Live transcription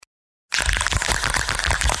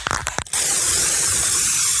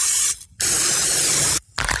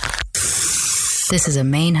This is a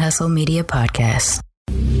Main Hustle Media podcast.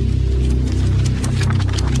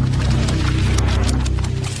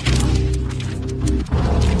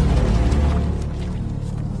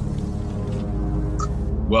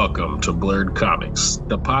 Welcome to Blurred Comics,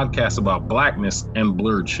 the podcast about blackness and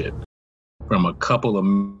blurred shit. From a couple of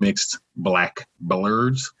mixed black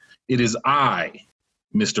blurs, it is I,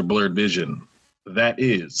 Mr. Blurred Vision. That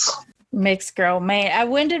is... Mixed girl, man.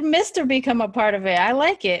 When did Mr. become a part of it? I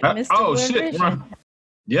like it. Mr. Oh, Blurred shit. Vision.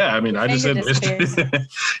 Yeah, I mean, I just said Mr.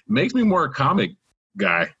 Makes me more a comic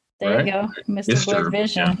guy. There right? you go. Mr. Blurred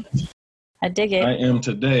Vision. Yeah. I dig it. I am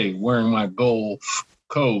today wearing my Gold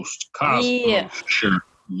Coast Cosmo shirt.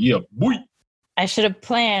 Yeah, boy. I should have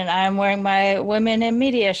planned. I'm wearing my Women in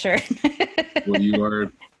Media shirt. Well, you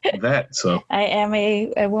are that, so. I am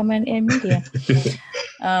a woman in media.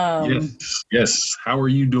 Yes. How are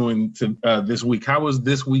you doing this week? How was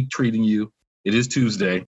this week treating you? It is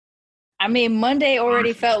Tuesday. I mean, Monday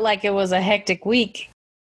already felt like it was a hectic week.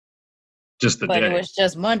 Just the day. But it was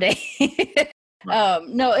just Monday. Right.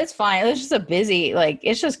 No, it's fine. It's just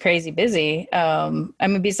it's just crazy busy. I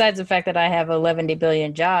mean, besides the fact that I have 11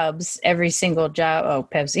 billion jobs, every single job,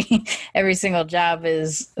 Pepsi, every single job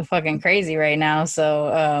is fucking crazy right now.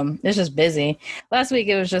 So it's just busy. Last week,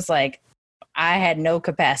 it was just like, I had no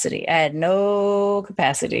capacity. I had no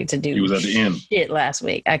capacity to do shit last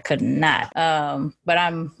week. I could not. But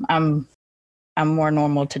I'm more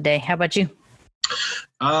normal today. How about you?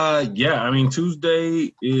 Yeah, I mean,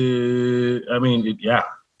 Tuesday is,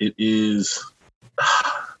 it is,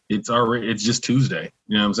 it's just Tuesday.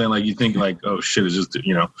 You know what I'm saying? Like, you think like, oh shit, it's just,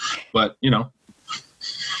 but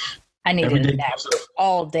I needed a nap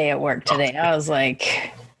all day at work today. I was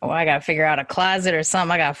like, I got to figure out a closet or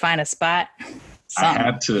something. I got to find a spot.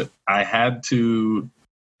 Something. I had to,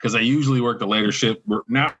 because I usually work the later shift.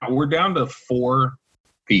 We're down to 4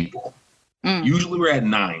 people. Usually we're at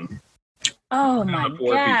 9. Oh my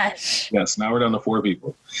gosh. People. Yes, now we're down to 4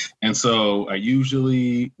 people. And so I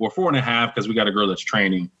usually, 4.5 because we got a girl that's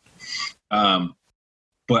training. But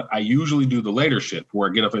I usually do the later shift where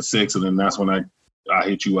I get up at 6 and then that's when I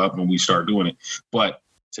hit you up and we start doing it. But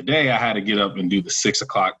today I had to get up and do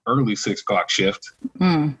the early 6 o'clock shift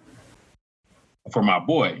for my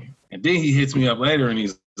boy. And then he hits me up later and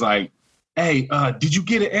he's like, hey, did you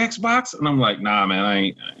get an Xbox? And I'm like, nah, man, I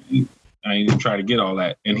ain't even try to get all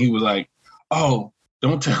that. And he was like, oh,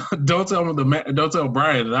 don't tell Brian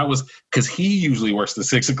that I was, because he usually works the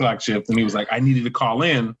 6 o'clock shift, and he was like, I needed to call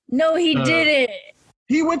in. No, he didn't.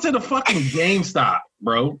 He went to the fucking GameStop,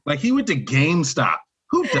 bro. Like, he went to GameStop.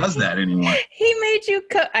 Who does that anymore? He made you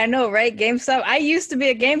I know, right? GameStop. I used to be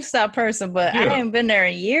a GameStop person, but I haven't been there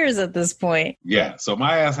in years at this point. Yeah, so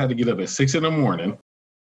my ass had to get up at 6 in the morning.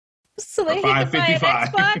 So that he could buy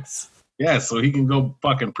an Xbox? Yeah, so he can go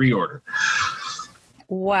fucking pre-order.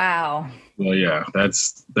 Wow. Well, yeah,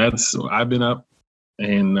 that's I've been up,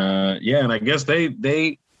 and and I guess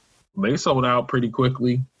they sold out pretty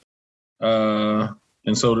quickly, and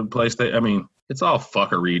so did PlayStation. I mean, it's all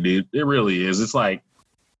fuckery, dude. It really is. It's like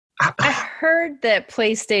I heard that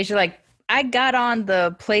PlayStation. Like, I got on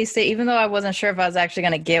the PlayStation, even though I wasn't sure if I was actually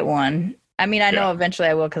going to get one. I mean, I know eventually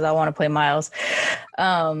I will because I want to play Miles,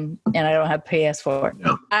 and I don't have PS4.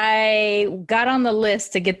 Yeah. I got on the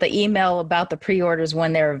list to get the email about the pre-orders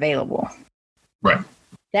when they're available. Right.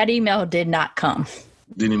 That email did not come.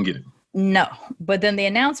 Didn't even get it. No. But then the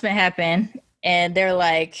announcement happened, and they're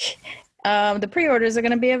like, the pre-orders are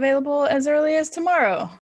going to be available as early as tomorrow.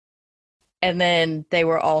 And then they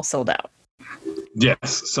were all sold out.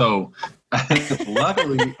 Yes. So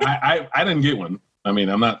luckily, I didn't get one. I mean,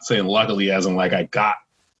 I'm not saying luckily as in like I got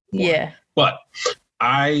one. Yeah. But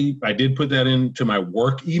I did put that into my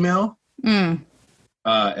work email and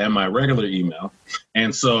my regular email.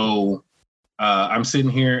 And so I'm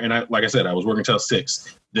sitting here and like I said, I was working till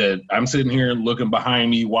 6. I'm sitting here looking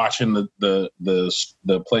behind me, watching the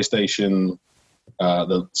PlayStation,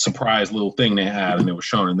 the surprise little thing they had, and it was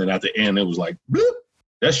showing. And then at the end, it was like, bloop,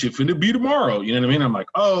 that shit finna be tomorrow. You know what I mean? I'm like,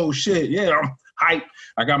 oh shit, yeah, I'm hype.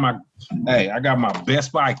 I got my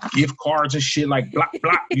Best Buy gift cards and shit, like blah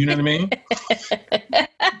blah. You know what I mean?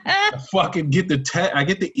 I fucking get I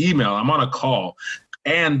get the email. I'm on a call,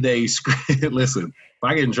 and they listen.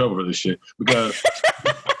 I get in trouble for this shit because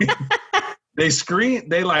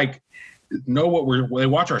they like know they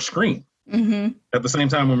watch our screen at the same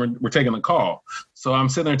time when we're taking the call. So I'm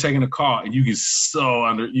sitting there taking the call, and you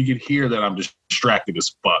could hear that I'm distracted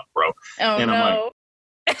as fuck, bro. Oh, and I'm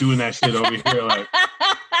like doing that shit over here. Like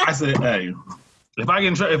I said, hey, if I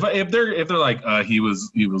can, if they're like he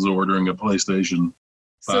was ordering a PlayStation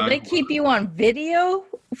So they keep you on video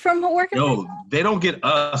from working? No, they don't get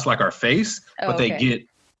us like our face, but they get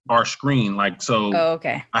our screen. Like, so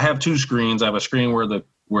okay. I have two screens. I have a screen where the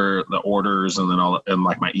orders and then and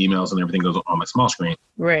like my emails and everything goes on my small screen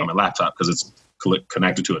on my laptop because it's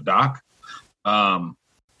connected to a dock.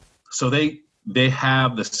 So they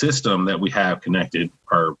have the system that we have connected.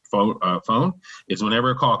 Our phone is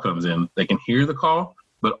whenever a call comes in, they can hear the call,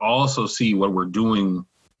 but also see what we're doing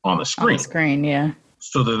on the screen. On the screen, yeah.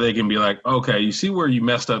 So that they can be like, okay, you see where you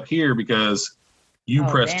messed up here because you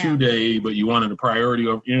pressed today, but you wanted a priority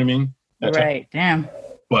over, you know what I mean? That's right. Damn.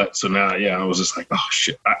 But so now, I was just like, oh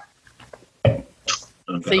shit.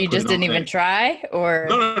 So you just didn't even try, or?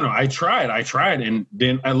 No. I tried. And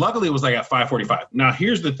then luckily it was like at 5:45. Now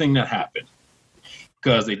here's the thing that happened.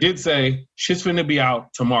 Because they did say shit's finna be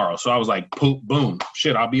out tomorrow. So I was like, boom,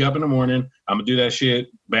 shit, I'll be up in the morning. I'm gonna do that shit.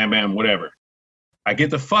 Bam, bam, whatever. I get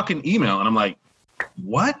the fucking email and I'm like,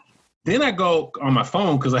 what? Then I go on my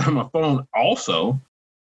phone because I have my phone also.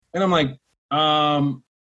 And I'm like,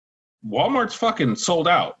 Walmart's fucking sold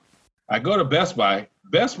out. I go to Best Buy.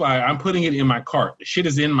 Best Buy, I'm putting it in my cart. The shit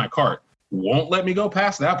is in my cart. Won't let me go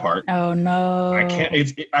past that part. Oh, no. I can't.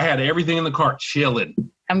 I had everything in the cart chilling.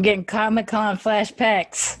 I'm getting Comic-Con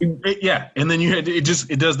flashbacks. Yeah. And then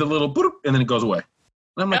it does the little boop, and then it goes away.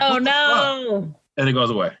 And I'm like, oh, no. Fuck? And it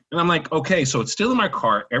goes away. And I'm like, okay, so it's still in my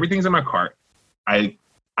cart. Everything's in my cart.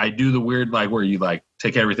 I do the weird, like, where you, like,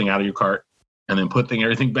 take everything out of your cart and then put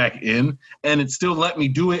everything back in. And it still let me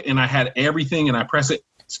do it. And I had everything, and I press it.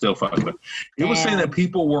 Still fucked up. It was saying that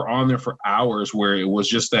people were on there for hours where it was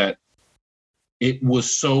just that it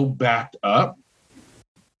was so backed up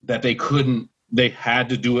that they had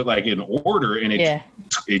to do it, like, in order, and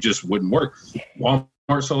it just wouldn't work.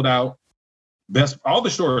 Walmart sold out. All the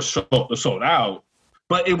stores sold out,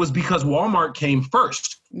 but it was because Walmart came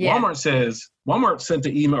first. Yeah. Walmart sent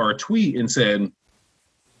an email or a tweet and said,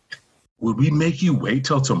 would we make you wait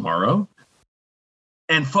till tomorrow?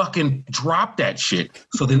 And fucking drop that shit.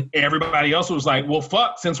 So then everybody else was like, well,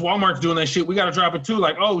 fuck, since Walmart's doing that shit, we got to drop it too.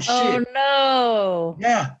 Like, oh shit. Oh no.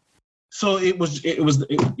 Yeah. So it was,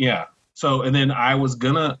 yeah. So, and then I was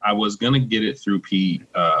gonna get it through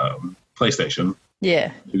PlayStation.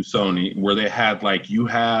 Yeah. Through Sony, where they had, like, you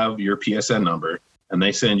have your PSN number and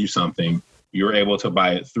they send you something, you're able to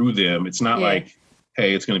buy it through them. It's not like,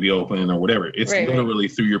 hey, it's going to be open or whatever. It's literally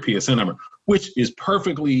through your PSN number, which is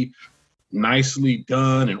perfectly nicely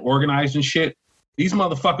done and organized and shit. These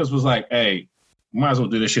motherfuckers was like, hey, might as well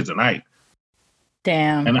do this shit tonight.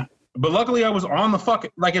 Damn. But luckily I was on the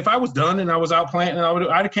fucking, like, if I was done and I was out playing, and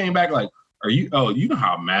I'd have came back like, you know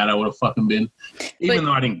how mad I would have fucking been, even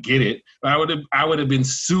though I didn't get it. I would have been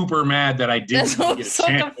super mad that I didn't. That's what was so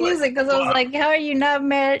confusing, because I was like, how are you not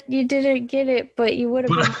mad you didn't get it, but you would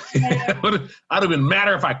have been mad. I'd have been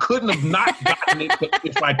madder if I couldn't have not gotten it, but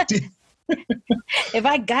if I did. If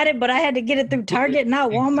I got it, but I had to get it through Target, not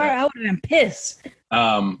Walmart, I would have been pissed.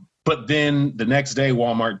 But then the next day,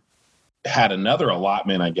 Walmart had another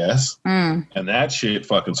allotment, I guess, and that shit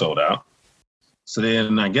fucking sold out. So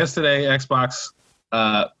then I guess today Xbox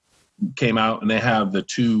came out and they have the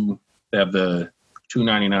 $2.99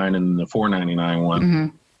 and the $4.99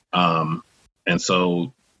 one. Mm-hmm. And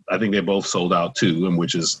so I think they both sold out too, and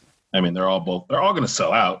which is, I mean, they're all going to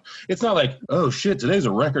sell out. It's not like, oh shit, today's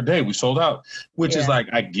a record day, we sold out, which is like,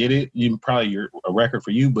 I get it. You're a record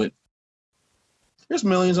for you, but there's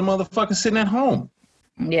millions of motherfuckers sitting at home.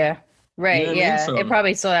 Yeah. Right. You know I mean? So, it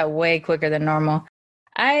probably sold out way quicker than normal.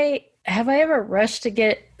 Have I ever rushed to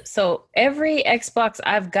get, so every Xbox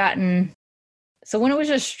I've gotten, so when it was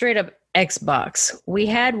just straight up Xbox, we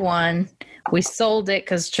had one, we sold it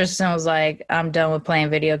because Tristan was like, I'm done with playing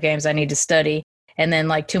video games, I need to study. And then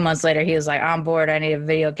like 2 months later, he was like, I'm bored, I need a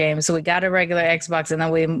video game. So we got a regular Xbox, and then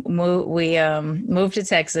we moved to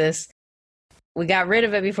Texas. We got rid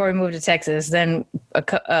of it before we moved to Texas. Then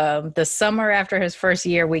the summer after his first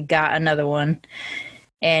year, we got another one.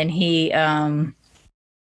 And he,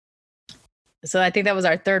 so I think that was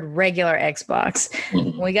our third regular Xbox.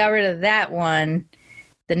 When we got rid of that one,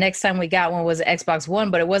 the next time we got one was Xbox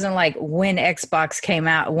One, but it wasn't like when Xbox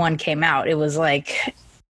One came out. It was like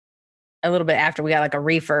a little bit after we got like a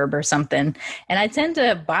refurb or something. And I tend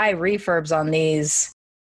to buy refurbs on these.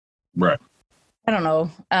 Right. I don't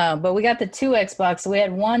know. But we got the two Xbox. We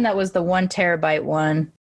had one that was the 1 terabyte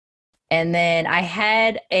one. And then I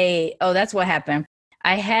had that's what happened.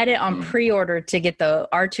 I had it on pre-order to get the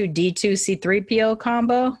R2-D2 C-3PO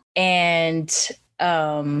combo. And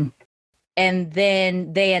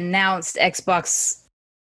then they announced Xbox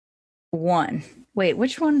One. Wait,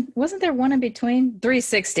 which one? Wasn't there one in between?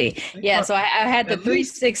 360. Yeah, so I had the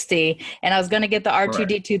 360 and I was going to get the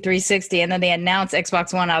R2D2 360 and then they announced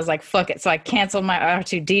Xbox One. I was like, fuck it. So I canceled my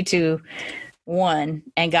R2D2 one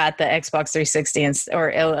and got the Xbox 360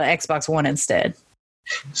 or Xbox One instead.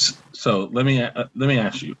 So let me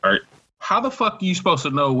ask you, how the fuck are you supposed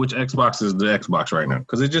to know which Xbox is the Xbox right now?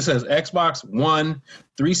 Because it just says Xbox One,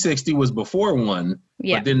 360 was before one,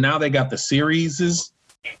 but then now they got the series.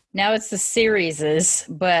 Now it's the series,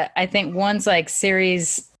 but I think one's like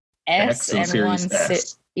Series S and Series one's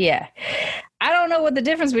S. Yeah. I don't know what the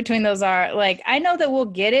difference between those are. Like, I know that we'll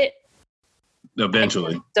get it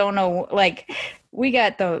Eventually. Don't know. Like, we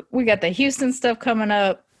got the Houston stuff coming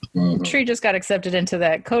up. Mm-hmm. Tree just got accepted into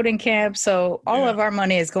that coding camp. So all of our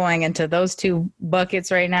money is going into those two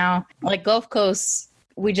buckets right now. Like Gulf Coast,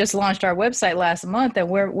 we just launched our website last month and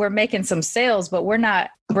we're making some sales, but we're not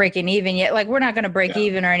breaking even yet. Like, we're not going to break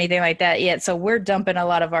even or anything like that yet. So we're dumping a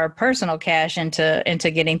lot of our personal cash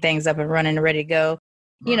into getting things up and running and ready to go.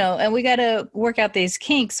 You know, and we got to work out these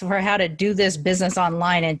kinks for how to do this business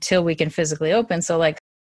online until we can physically open. So like,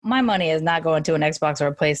 my money is not going to an Xbox or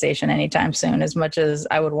a PlayStation anytime soon, as much as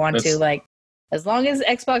I would want to. Like, as long as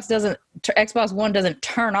Xbox One doesn't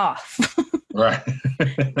turn off. Right.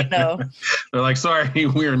 You know, they're like, sorry,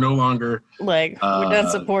 we are no longer like, we're done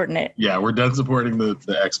supporting it. Yeah, we're done supporting the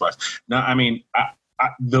Xbox. Now, I mean,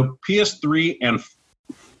 the PS3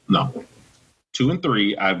 2 and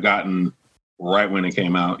 3, I've gotten right when it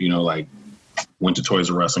came out. You know, like went to Toys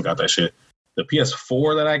R Us and got that shit. The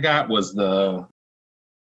PS4 that I got was the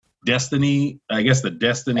Destiny,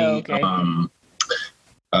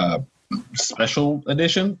 special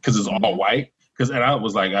edition, because it's all white. And I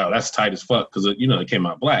was like, oh, that's tight as fuck, because it came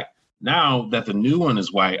out black. Now that the new one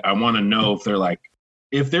is white, I want to know if they're like,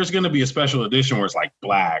 if there's going to be a special edition where it's like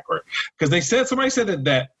black, or because somebody said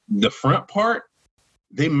that the front part,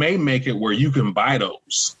 they may make it where you can buy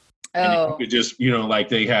those. And you could just, like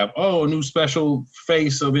they have, a new special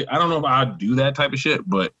face of it. I don't know if I'd do that type of shit,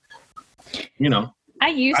 but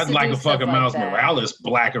I'd like a fucking Miles Morales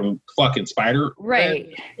black and fucking Spider.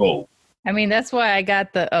 Right. Oh. I mean, that's why I got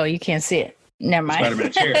you can't see it. Never mind.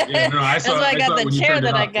 Spider-Man chair. Yeah, no, I saw. That's why I got the chair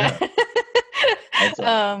that I got.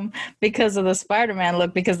 Yeah. Because of the Spider-Man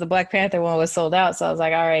look, because the Black Panther one was sold out. So I was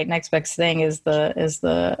like, all right, next best thing is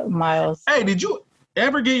the Miles. Hey, did you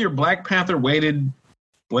ever get your Black Panther weighted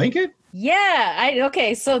blanket? Yeah.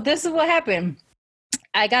 Okay. So this is what happened.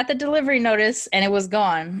 I got the delivery notice and it was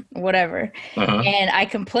gone, whatever. Uh-huh. And I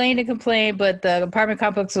complained, but the apartment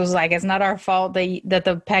complex was like, it's not our fault that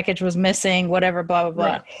the package was missing, whatever, blah, blah, blah.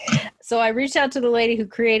 Right. So I reached out to the lady who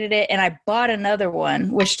created it and I bought another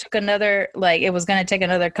one, which took it was going to take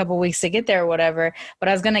another couple weeks to get there or whatever, but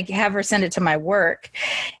I was going to have her send it to my work.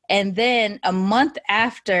 And then a month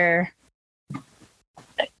after,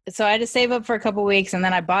 so I had to save up for a couple weeks and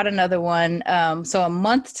then I bought another one. So a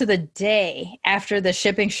month to the day after the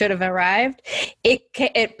shipping should have arrived,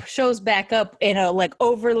 it shows back up in a like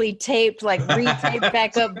overly taped, like retaped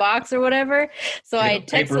back up box or whatever. So I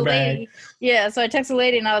texted the lady. Yeah. So I texted the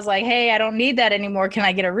lady and I was like, hey, I don't need that anymore. Can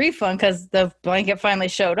I get a refund? Because the blanket finally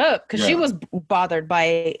showed up, because she was bothered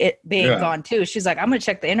by it being gone too. She's like, I'm going to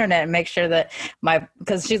check the internet and make sure that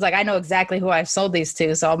because she's like, I know exactly who I've sold these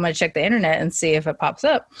to. So I'm going to check the internet and see if it pops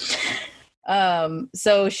up.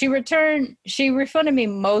 So she refunded me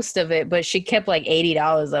most of it, but she kept like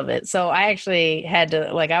 $80 of it. So I actually had to,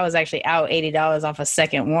 I was actually out $80 off a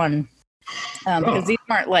second one. Because these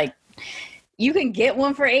aren't like, you can get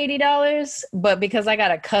one for $80, but because I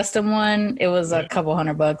got a custom one, it was a couple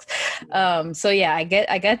 $100. So yeah,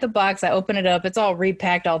 I got the box. I open it up. It's all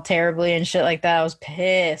repacked all terribly and shit like that. I was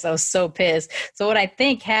pissed. I was so pissed. So what I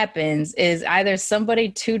think happens is either somebody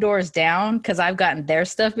 2 doors down, because I've gotten their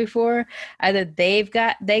stuff before, either they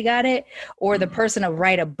got it, or the person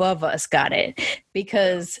right above us got it,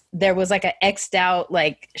 because there was like a X'd out,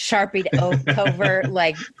 like Sharpied over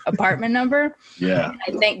like apartment number. Yeah.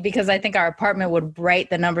 I think our apartment would write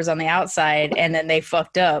the numbers on the outside and then they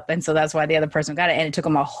fucked up. And so that's why the other person got it. And it took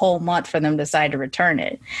them a whole month for them to decide to return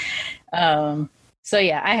it. So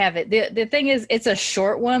yeah, I have it. The thing is, it's a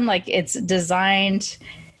short one. Like it's designed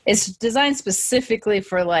specifically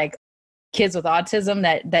for like kids with autism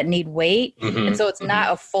that need weight. Mm-hmm. And so it's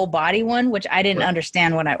not a full body one, which I didn't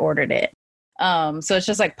understand when I ordered it. So it's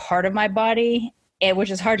just like part of my body,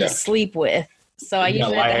 which is hard to sleep with. So I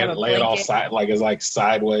usually have to have a blanket. Lay it all it's like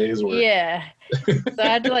sideways. Yeah. So I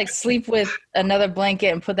had to like sleep with another blanket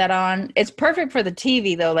and put that on. It's perfect for the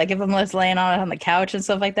TV though. Like if I'm just laying on the couch and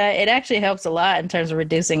stuff like that, it actually helps a lot in terms of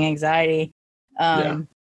reducing anxiety. And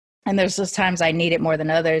there's just times I need it more than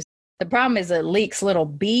others. The problem is it leaks little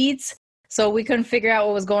beads. So we couldn't figure out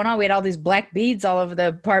what was going on. We had all these black beads all over the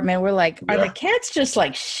apartment. We're like, are the cats just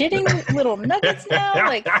like shitting little nuggets now?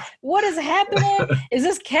 Like, what is happening? Is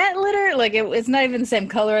this cat litter? Like, it's not even the same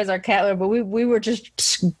color as our cat litter, but we were just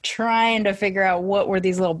trying to figure out what were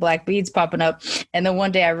these little black beads popping up. And then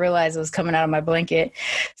one day I realized it was coming out of my blanket.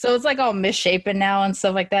 So it's like all misshapen now and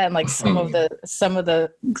stuff like that. And like some of the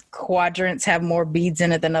quadrants have more beads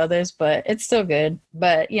in it than others, but it's still good.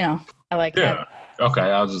 But you know, I like that. Okay,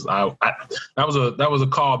 that was a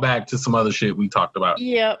callback to some other shit we talked about.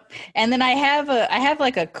 Yep. And then I have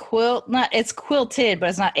like a quilt. It's quilted, but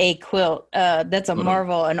it's not a quilt. That's a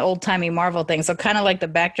Marvel, an old timey Marvel thing. So kind of like the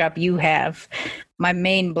backdrop you have. My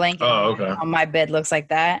main blanket on my bed looks like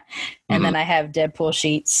that, and then I have Deadpool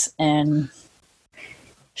sheets and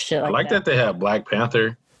shit like that. I like that they have Black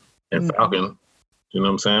Panther and Falcon. You know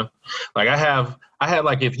what I'm saying? Like I had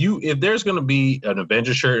like if there's gonna be an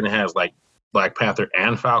Avenger shirt and it has like Black Panther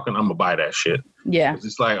and Falcon, I'm gonna buy that shit. Yeah.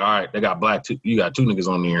 It's like, all right, they got you got two niggas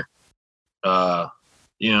on here.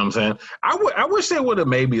 You know what I'm saying? I wish they would have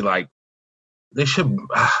maybe like, they should,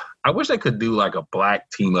 I wish they could do like a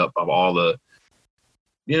black team up of all the,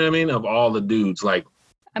 you know what I mean? Of all the dudes, like,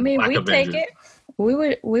 I mean, we'd take it. We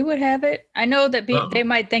would have it. I know that they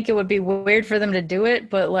might think it would be weird for them to do it,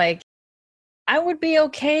 but like, I would be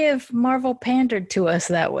okay if Marvel pandered to us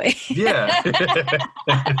that way. Yeah.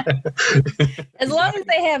 As long as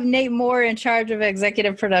they have Nate Moore in charge of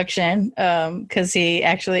executive production, because he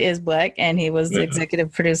actually is black and he was the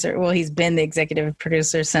executive producer. Well, he's been the executive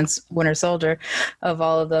producer since Winter Soldier of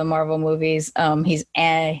all of the Marvel movies. He's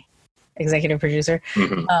an executive producer.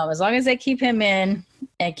 As long as they keep him in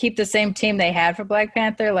and keep the same team they had for Black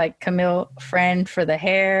Panther, like Camille Friend for the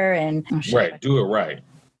hair and... do it right.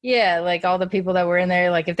 Yeah, like all the people that were in there,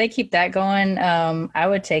 like if they keep that going, I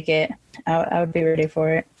would take it. I would be ready for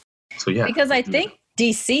it. So yeah, because I think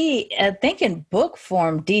DC, in book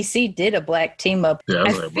form, DC did a black team up. Yeah,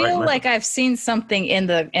 I feel like I've seen something in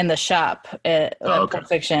the shop at Pulp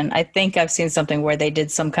Fiction. I think I've seen something where they did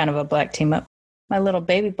some kind of a black team up. My little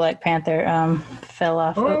baby Black Panther fell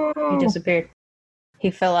off. He disappeared. He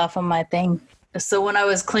fell off on my thing. So when I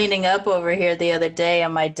was cleaning up over here the other day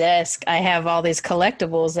on my desk, I have all these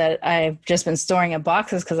collectibles that I've just been storing in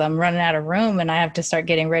boxes because I'm running out of room and I have to start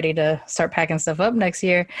getting ready to start packing stuff up next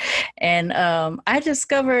year. And I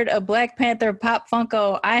discovered a Black Panther Pop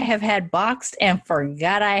Funko I have had boxed and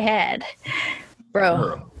forgot I had.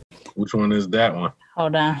 Bro. Which one is that one?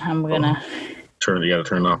 Hold on. I'm going to... You got to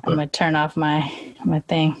turn off I'm going to turn off my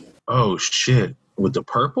thing. Oh, shit. With the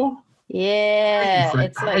purple? Yeah.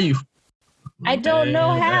 It's like... I don't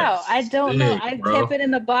know how. I don't know. I kept it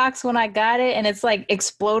in the box when I got it, and it's like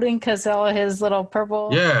exploding because all of his little purple.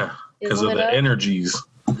 Yeah, because of the energies.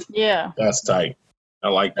 Yeah, that's tight. I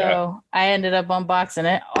like that. So I ended up unboxing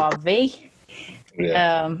it.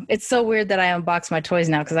 Yeah. It's so weird that I unbox my toys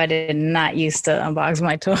now because I did not used to unbox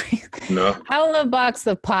my toys. No. I'll unbox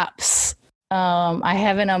the pops. I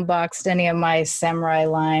haven't unboxed any of my samurai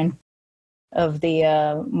line of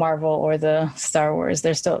the Marvel or the Star Wars.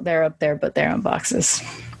 They're up there, but they're in boxes.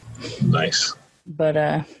 Nice. But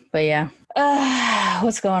yeah.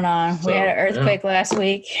 What's going on? So, we had an earthquake last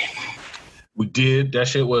week. We did. That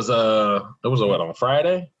shit was it was on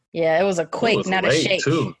Friday? Yeah, it was a quake, not a shake.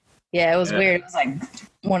 Too. Yeah, it was weird. It was like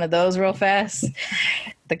one of those real fast.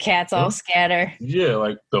 The cats all scatter. Yeah,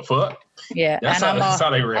 like the fuck? Yeah, that's how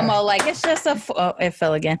they react. I'm all like, it's just it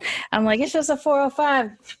fell again. I'm like, it's just a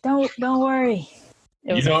 405. Don't worry.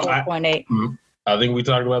 It was a 4.8. I think we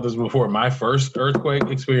talked about this before. My first earthquake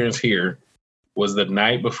experience here was the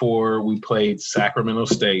night before we played Sacramento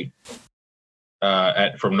State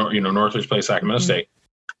Northridge played Sacramento State,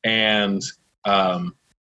 and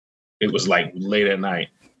it was like late at night.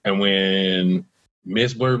 And when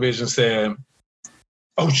Miss Blur Vision said,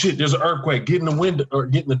 "Oh shit, there's an earthquake, get in the window or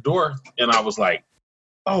get in the door," and I was like,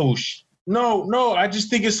 "Oh no, I just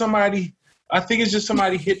think it's somebody. I think it's just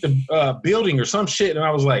somebody hit the building or some shit." And I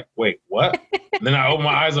was like, "Wait, what?" And then I opened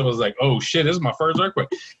my eyes. I was like, "Oh shit, this is my first earthquake."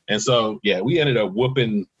 And so yeah, we ended up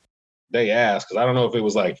whooping they ass because I don't know if it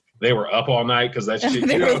was like they were up all night because that shit.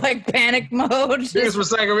 They were like panic mode. Niggas from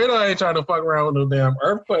Sacramento ain't trying to fuck around with no damn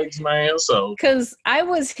earthquakes, man. So because I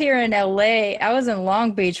was here in LA, I was in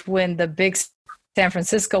Long Beach when the big San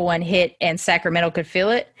Francisco one hit and Sacramento could feel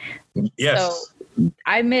it. Yes. So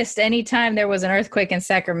I missed any time there was an earthquake in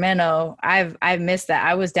Sacramento. I've missed that.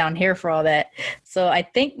 I was down here for all that. So I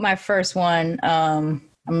think my first one, I'm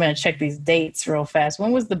going to check these dates real fast.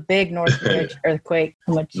 When was the big Northridge earthquake?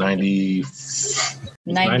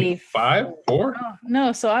 95? 4? Oh,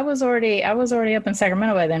 no, so I was already up in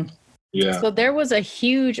Sacramento by then. Yeah. So there was a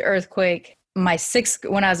huge earthquake when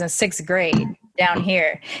I was in 6th grade down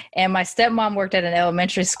here, and my stepmom worked at an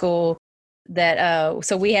elementary school that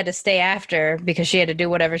so we had to stay after because she had to do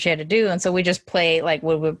whatever she had to do, and so we just play like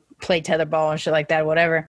we would play tetherball and shit like that,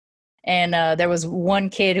 whatever. And there was one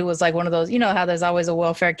kid who was like one of those, you know how there's always a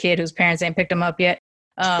welfare kid whose parents ain't picked him up yet.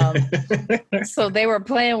 So they were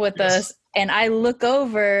playing with us, and I look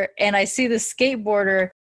over and I see the skateboarder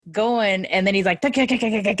going, and then he's like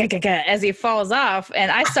as he falls off,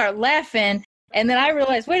 and I start laughing, and then I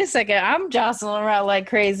realize, wait a second, I'm jostling around like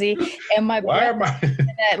crazy, and my brother and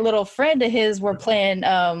that little friend of his were playing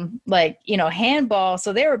like, you know, handball,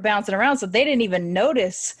 so they were bouncing around, so they didn't even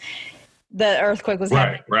notice the earthquake was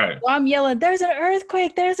happening. Right. So I'm yelling, there's an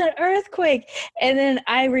earthquake, there's an earthquake. And then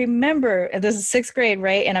I remember, this is 6th grade,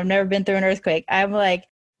 right? And I've never been through an earthquake. I'm like,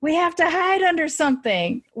 we have to hide under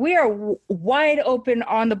something. We are wide open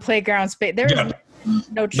on the playground space. There's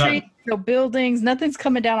no trees, no buildings, nothing's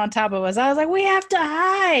coming down on top of us. I was like, we have to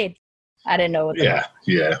hide. I didn't know what that was.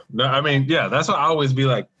 Yeah. No, I mean, yeah, that's what I always be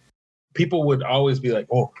like. People would always be like,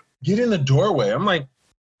 oh, get in the doorway. I'm like,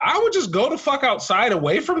 I would just go the fuck outside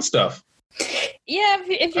away from stuff. Yeah,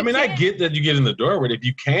 if you I get that you get in the door, but if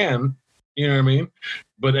you can, you know what I mean?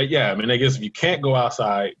 But I guess if you can't go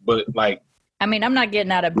outside, but like, I'm not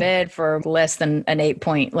getting out of bed for less than an 8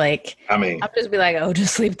 point. Like, I'll just be like, oh,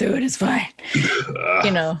 just sleep through it. It's fine.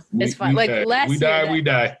 You know, it's fine. Like last year, we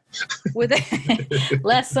die. With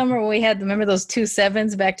last summer when we had, remember those 2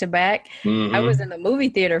 7s back to back? Mm-hmm. I was in the movie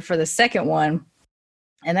theater for the second one.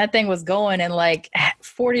 And that thing was going, and like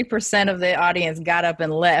 40% of the audience got up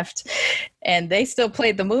and left, and they still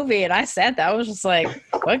played the movie. And I sat there. I was just like,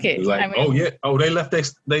 fuck it. Like, they left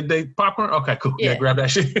they popcorn. Okay, cool. Yeah, grab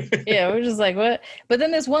that shit. Yeah, we're just like, what? But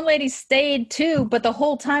then this one lady stayed too, but the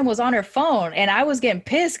whole time was on her phone, and I was getting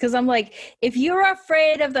pissed because I'm like, if you're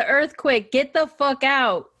afraid of the earthquake, get the fuck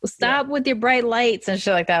out. Stop with your bright lights and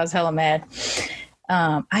shit like that. I was hella mad.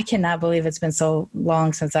 I cannot believe it's been so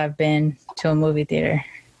long since I've been to a movie theater.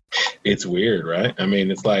 It's weird, right? I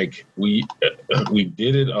mean, it's like we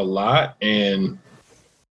did it a lot, and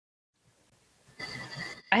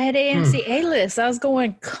I had AMC A-List. I was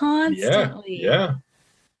going constantly. Yeah.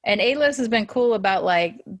 And A-List has been cool about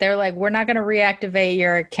like, they're like, we're not going to reactivate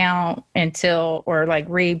your account until, or like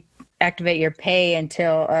reactivate your pay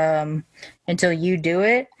until you do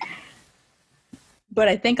it. But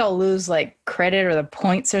I think I'll lose like credit or the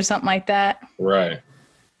points or something like that. Right.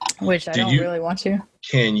 Which I don't really want to.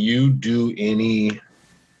 Can you do any?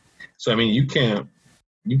 So, I mean, you can't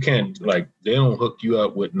like, they don't hook you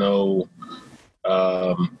up with no,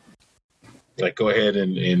 like go ahead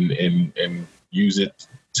and use it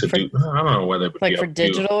to do, I don't know whether it would like for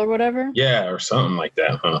digital or whatever. Yeah. Or something like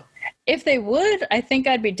that. Huh? If they would, I think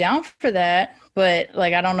I'd be down for that. But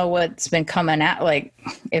like, I don't know what's been coming out, like,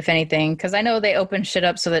 if anything, because I know they opened shit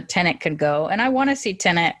up so that Tenet could go. And I want to see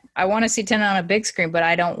Tenet. I want to see Tenet on a big screen, but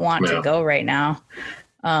I don't want to go right now.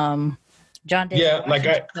 John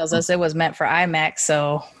David tells us it was meant for IMAX.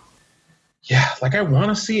 So yeah, like I want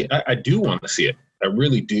to see it. I do want to see it. I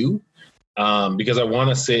really do. Because I want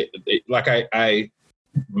to see it. Like I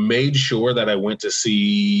made sure that I went to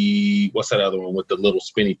see, what's that other one with the little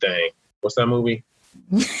spinny thing? What's that movie?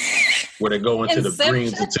 Where they go into the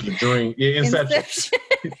dreams, into the dream. Yeah, Inception.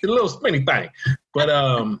 The little spinny thing. But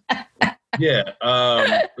that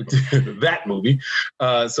movie.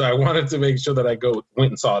 So I wanted to make sure that I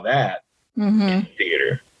went and saw that in the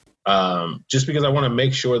theater. Just because I want to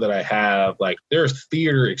make sure that I have, like, there's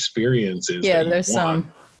theater experiences. Yeah, there's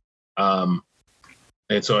some.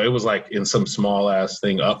 And so it was like in some small ass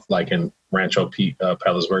thing up like in Rancho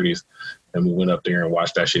Palos Verdes, and we went up there and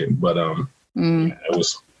watched that shit. But it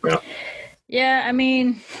was. Yeah, I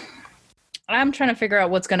mean, I'm trying to figure out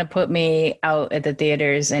what's going to put me out at the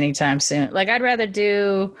theaters anytime soon. Like, I'd rather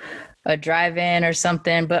do a drive-in or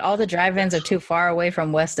something, but all the drive-ins are too far away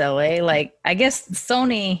from West LA. Like, I guess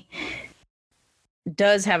Sony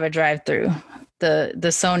does have a drive-through, the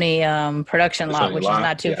Sony production lot, which is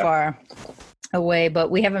not too far away, but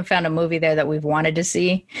we haven't found a movie there that we've wanted to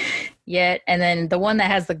see yet. And then the one that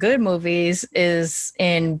has the good movies is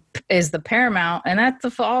the Paramount, and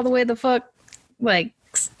that's all the way the fuck, like,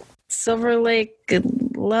 Silver Lake,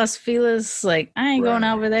 Los Feliz. Like, I ain't going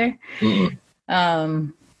over there.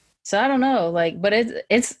 So I don't know, like, but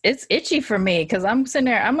it's itchy for me because I'm sitting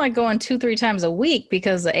there, I'm like going 2-3 times a week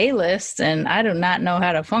because of A-List, and I do not know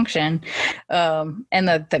how to function. And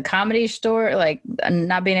the Comedy Store, like,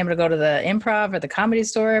 not being able to go to the Improv or the Comedy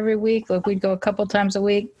Store every week, like we'd go a couple times a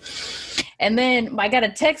week. And then I got a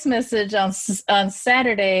text message on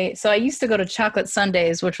Saturday. So I used to go to Chocolate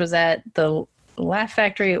Sundays, which was at the Laugh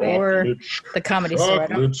Factory or the Comedy Store.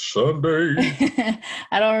 Chocolate Sunday.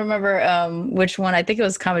 I don't remember which one. I think it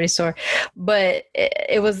was Comedy Store, but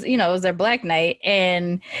it was, it was their Black Night,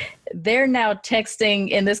 and they're now texting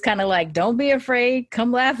in this kind of like, don't be afraid,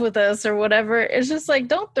 come laugh with us or whatever. It's just like,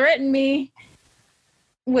 don't threaten me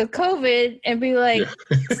with COVID and be like,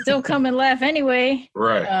 still come and laugh anyway.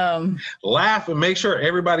 Right. Laugh and make sure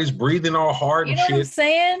everybody's breathing all hard and shit. You know what I'm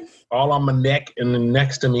saying? All on my neck and then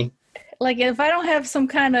next to me. Like, if I don't have some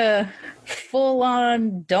kind of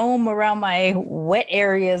full-on dome around my wet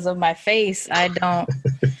areas of my face, I'm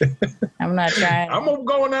not trying. I'm gonna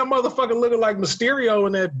go in that motherfucker looking like Mysterio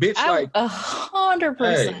and that bitch. Like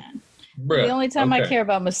 100%. Hey, the only time I care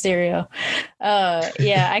about Mysterio.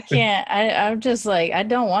 I can't. I'm just like, I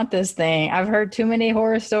don't want this thing. I've heard too many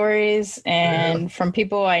horror stories and from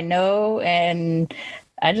people I know, and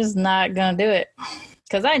I just not gonna do it.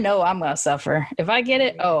 Because I know I'm going to suffer. If I get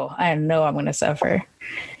it, I know I'm going to suffer.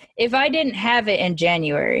 If I didn't have it in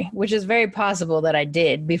January, which is very possible that I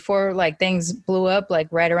did, before like things blew up, like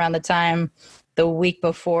right around the time, the week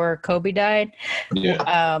before Kobe died,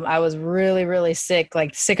 I was really, really sick,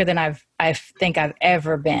 like sicker than I think I've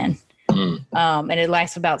ever been. And it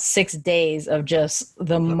lasts about 6 days of just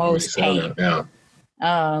the most pain.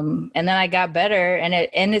 And then I got better, and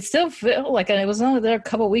it still felt like it was only there a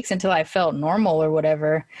couple of weeks until I felt normal or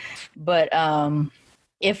whatever. But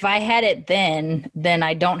if I had it then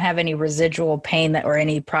I don't have any residual pain or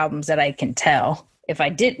any problems that I can tell. If I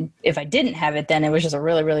didn't have it then, it was just a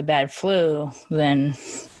really, really bad flu, then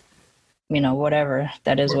whatever,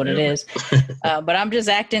 that is what it is. But I'm just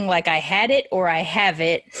acting like I had it or I have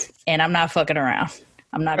it, and I'm not fucking around.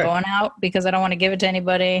 I'm not going out because I don't want to give it to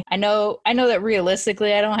anybody. I know that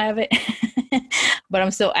realistically I don't have it, but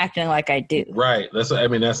I'm still acting like I do. Right. That's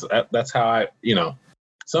how I,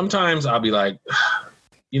 sometimes I'll be like,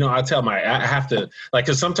 I have to, like,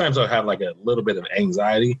 cause sometimes I'll have like a little bit of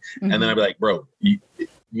anxiety, and then I'll be like, bro, you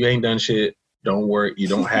ain't done shit. Don't worry. You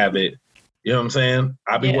don't have it. You know what I'm saying?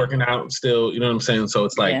 I'll be working out still, you know what I'm saying? So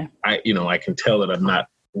it's like, I can tell that I'm not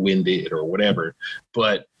winded or whatever,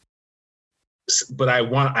 but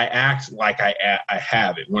I act like I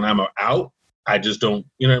have it. When I'm out, I just don't,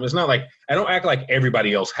 it's not like, I don't act like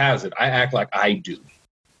everybody else has it. I act like I do.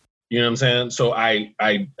 You know what I'm saying? So I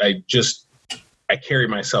carry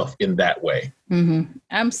myself in that way. Mm-hmm.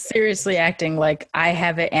 I'm seriously acting like I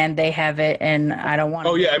have it and they have it, and I don't want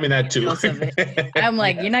to. That too. I'm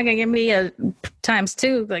like, you're not going to give me a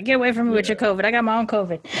 ×2. Like, get away from me with your COVID. I got my own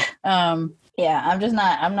COVID. I'm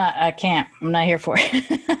not here for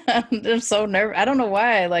it. I'm just so nervous. I don't know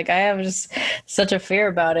why. Like, I have just such a fear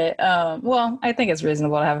about it. Well, I think it's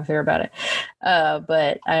reasonable to have a fear about it.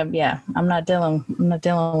 But I'm not dealing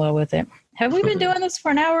well with it. Have we been doing this for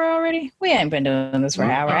an hour already? We ain't been doing this for an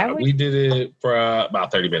hour, have we? We did it for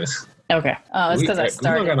about 30 minutes. Okay. Oh, it's because I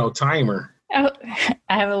started. We don't got no timer. I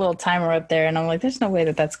have a little timer up there, and I'm like, there's no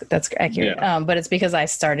way that's accurate. Yeah. But it's because I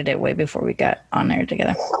started it way before we got on there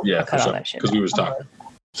together. Yeah, cut all that shit. Because we was talking.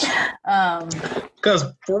 Because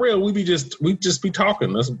for real, we just be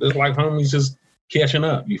talking. It's like homies just catching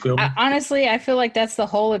up. You feel me? Honestly, I feel like that's the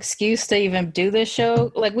whole excuse to even do this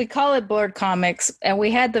show. Like, we call it Blurred Comics, and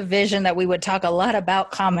we had the vision that we would talk a lot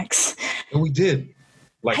about comics. And we did.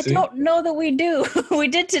 I don't know that we do. We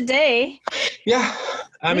did today. Yeah.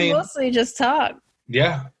 We mostly just talk.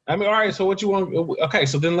 Yeah. All right. So what you want? Okay.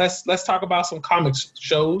 So then let's talk about some comics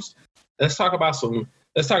shows. Let's talk about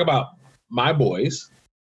My Boys.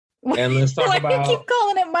 And let's talk about. Why do you keep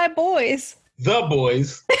calling it My Boys? The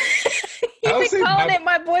Boys. You've been calling it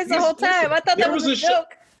My Boys the whole time. I thought that was a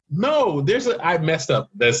joke. No, I messed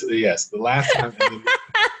up. The last time.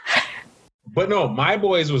 But no, My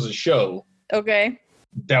Boys was a show. Okay.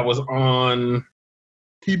 That was on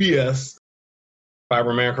PBS, if I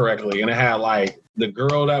remember correctly, and it had like the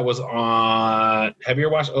girl that was on. Have you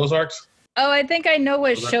ever watched Ozarks? Oh, I think I know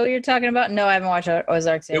what show you're talking about. No, I haven't watched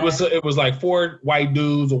Ozarks yet. It was like 4 white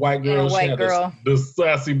dudes, a white girl, and a white girl, this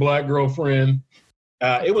sassy black girlfriend.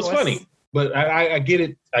 It was funny, but I get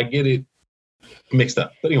it mixed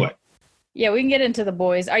up. But anyway, yeah, we can get into The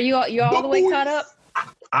Boys. Are you all the way caught up?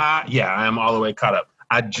 Yeah, I am all the way caught up.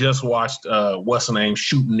 I just watched what's the name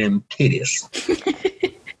shooting them titties.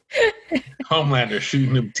 Homelander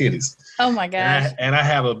shooting them titties. Oh my gosh! And I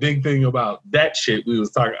have a big thing about that shit. We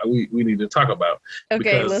need to talk about.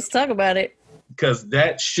 Okay, let's talk about it. Because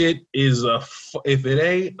that shit is if it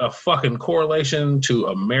ain't a fucking correlation to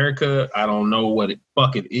America, I don't know what it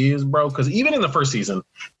is, bro. Because even in the first season,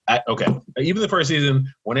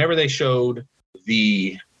 whenever they showed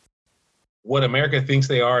what America thinks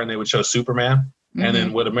they are, and they would show Superman. Mm-hmm. And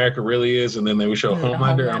then what America really is, and then they would show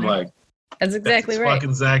Homelander. I'm like, That's exactly right. Fucking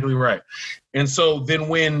exactly right. And so then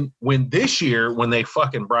when this year, when they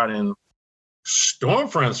fucking brought in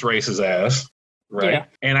Stormfront's racist ass, right? Yeah.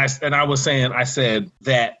 And I said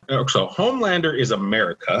that so Homelander is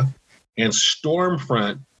America and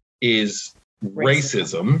Stormfront is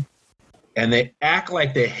racism. And they act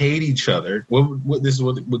like they hate each other. This is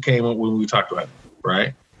what came up when we talked about it,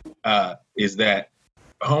 right? Is that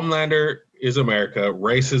Homelander is America,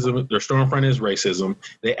 racism, their Stormfront is racism.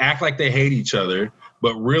 They act like they hate each other,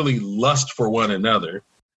 but really lust for one another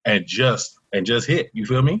and just hit. You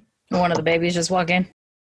feel me? One of the babies just walk in?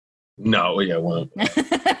 No, yeah, one.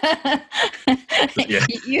 Yeah.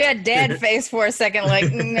 You had dad face for a second, like,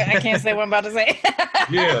 I can't say what I'm about to say.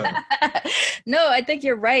 Yeah. No, I think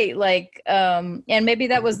you're right. Like, and maybe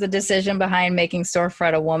that was the decision behind making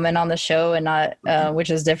Stormfront a woman on the show and not, which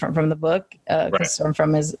is different from the book, because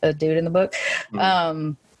Stormfront is a dude in the book.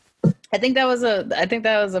 I think that was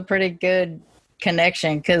a pretty good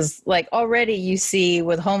connection, because like already you see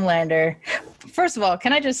with Homelander, first of all,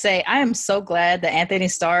 can I just say I am so glad that Anthony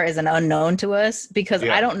Starr is an unknown to us, because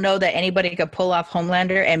I don't know that anybody could pull off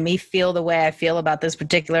Homelander and me feel the way I feel about this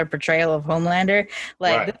particular portrayal of Homelander.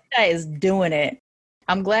 Like this guy is doing it.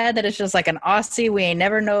 I'm glad that it's just like an Aussie we ain't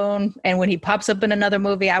never known, and when he pops up in another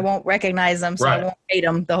movie I won't recognize him, so I won't hate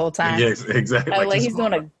him the whole time. Yes, exactly. Like he's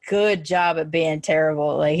doing a good job at being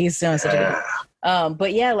terrible. Like he's doing such a good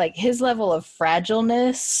but yeah, like his level of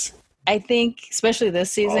fragileness, I think, especially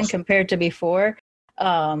this season compared to before,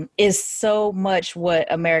 is so much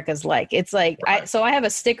what America's like. It's like I have a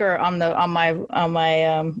sticker on my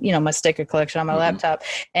my sticker collection on my laptop,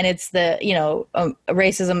 and it's the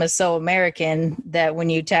racism is so American that when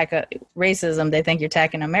you attack racism, they think you're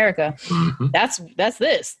attacking America. That's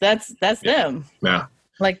them. Yeah.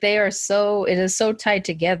 Like they are it is so tied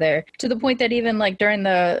together to the point that even like during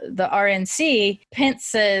the RNC, Pence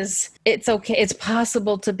says it's okay, it's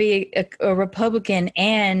possible to be a Republican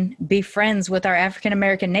and be friends with our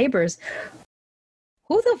African-American neighbors.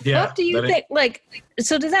 Who the fuck do you think? Like,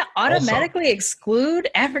 so does that automatically exclude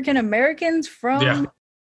African-Americans from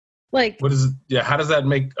like, what is it? Yeah. How does that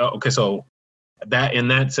make, okay. So that in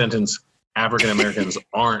that sentence, African-Americans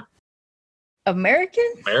aren't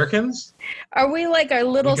Americans? Are we like our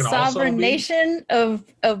little sovereign nation of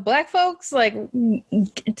black folks? Like,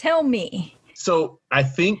 tell me. So I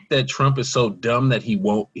think that Trump is so dumb that he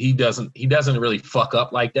doesn't really fuck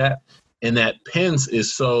up like that. And that Pence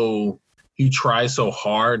is he tries so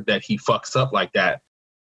hard that he fucks up like that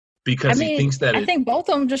because he thinks that I think both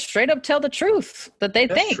of them just straight up tell the truth that they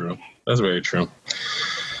think. True. That's very true.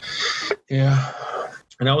 Yeah.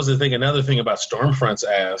 And that was the thing. Another thing about Stormfront's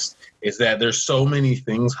ass is that there's so many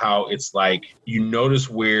things how it's like you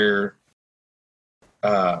notice where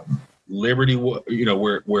Liberty,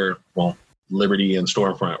 where Liberty and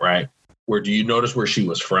Stormfront, right? Where do you notice where she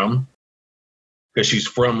was from? Because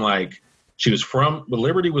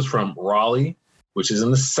Liberty was from Raleigh, which is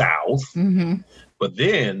in the South. Mm-hmm. But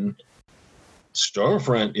then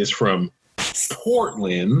Stormfront is from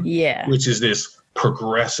Portland, which is this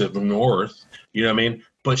progressive North. You know what I mean?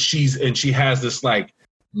 But she has this like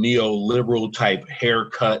neoliberal type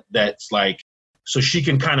haircut that's like, so she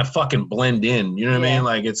can kind of fucking blend in. You know what I mean?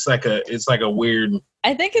 Like it's like a weird.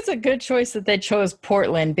 I think it's a good choice that they chose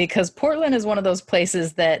Portland, because Portland is one of those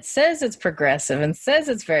places that says it's progressive and says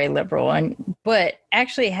it's very liberal, but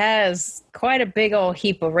actually has quite a big old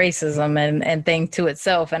heap of racism and thing to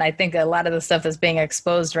itself. And I think a lot of the stuff that's being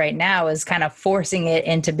exposed right now is kind of forcing it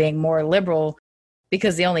into being more liberal,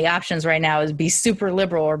 because the only options right now is be super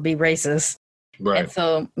liberal or be racist. Right. And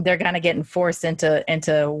so they're kind of getting forced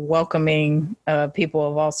into welcoming people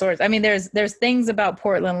of all sorts. I mean, there's things about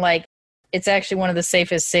Portland, like it's actually one of the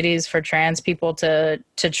safest cities for trans people to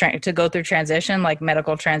go through transition, like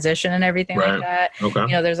medical transition and everything like that.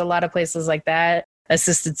 Okay. There's a lot of places like that.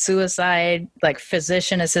 Assisted suicide, like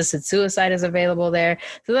physician assisted suicide is available there.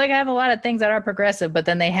 So like I have a lot of things that are progressive, but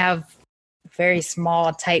then they have very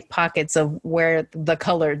small, tight pockets of where the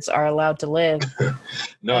coloreds are allowed to live.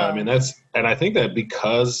 No, I mean and I think that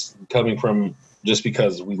because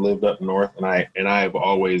we lived up north, and I've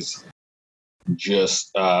always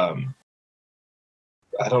just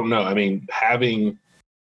I don't know. I mean, having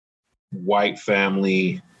white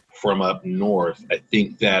family from up north, I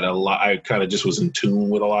think that I kind of just was in tune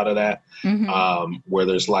with a lot of that. Mm-hmm. Where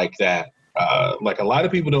there's like that, like a lot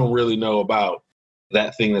of people don't really know about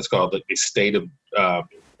that thing that's called the state of,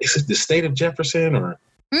 is it the state of Jefferson or,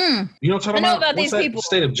 you know what I'm talking about? What's these people?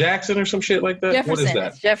 State of Jackson or some shit like that? Jefferson. What is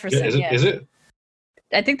that? Jefferson. Is it?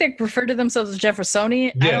 I think they refer to themselves as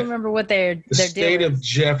Jeffersonian. Yeah. I don't remember what their The state of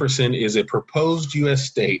Jefferson is a proposed U.S.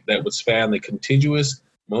 state that would span the contiguous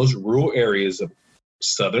most rural areas of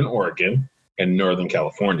Southern Oregon and Northern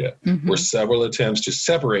California, where several attempts to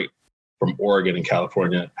separate from Oregon and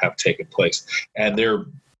California have taken place. And they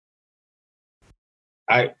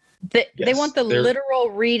want the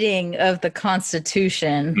literal reading of the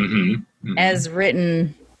Constitution as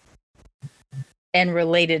written and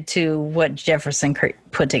related to what Jefferson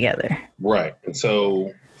put together. Right. And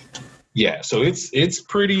so, yeah, so it's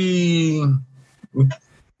pretty, you know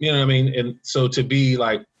what I mean? And so to be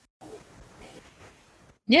like,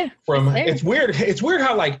 yeah, it's weird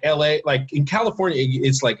how like LA, like in California,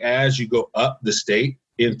 it's like as you go up the state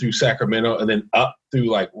in through Sacramento and then up through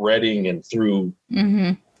like Redding and through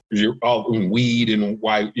all weed and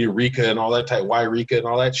Eureka and all that type, Yreka and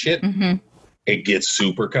all that shit. It gets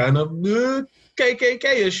super kind of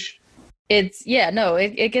KKK-ish.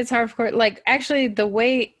 It gets hardcore. Like, actually, the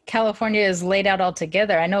way California is laid out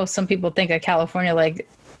altogether, I know some people think of California like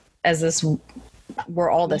as this, we're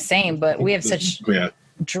all the same, but we have such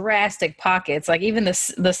drastic pockets. Like, even the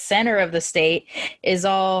center of the state is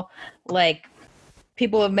all like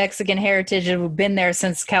people of Mexican heritage who've been there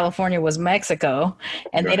since California was Mexico,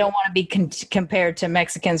 and they don't want to be compared to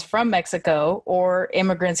Mexicans from Mexico or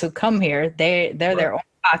immigrants who come here. They're their own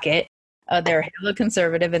pocket. They're hella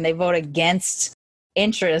conservative, and they vote against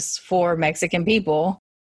interests for Mexican people.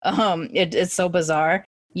 It's so bizarre.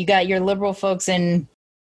 You got your liberal folks in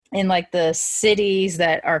like the cities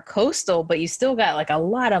that are coastal, but you still got like a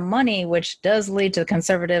lot of money, which does lead to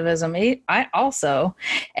conservatism. I also,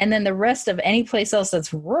 and then the rest of any place else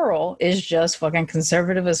that's rural is just fucking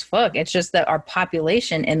conservative as fuck. It's just that our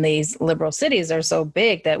population in these liberal cities are so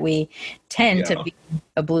big that we tend to be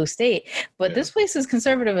a blue state. But this place is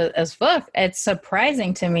conservative as fuck. It's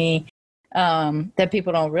surprising to me that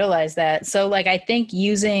people don't realize that. So like, I think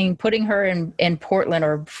putting her in Portland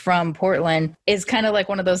or from Portland is kind of like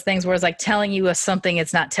one of those things where it's like telling you something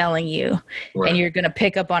it's not telling you, and you're going to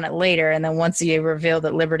pick up on it later. And then once you reveal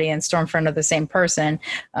that Liberty and Stormfront are the same person,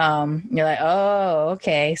 you're like, oh,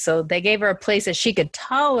 okay. So they gave her a place that she could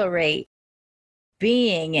tolerate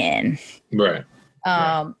being in. Right.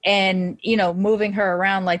 And moving her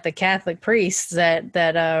around like the Catholic priests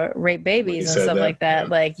that rape babies and stuff like that.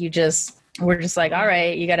 Like we're just like, all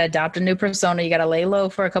right, you got to adopt a new persona. You got to lay low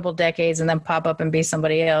for a couple decades and then pop up and be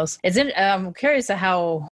somebody else. I'm curious to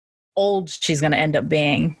how old she's going to end up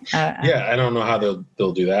being. I don't know how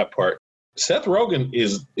they'll do that part. Seth Rogen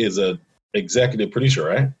is a executive producer,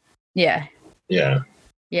 right? Yeah. Yeah.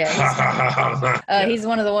 Yeah. He's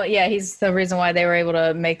one of the he's the reason why they were able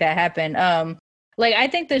to make that happen. Like, I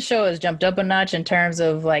think this show has jumped up a notch in terms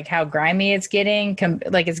of like how grimy it's getting.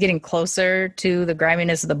 Like, it's getting closer to the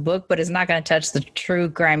griminess of the book, but it's not going to touch the true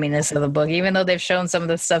griminess of the book. Even though they've shown some of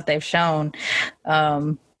the stuff they've shown,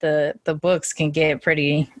 the books can get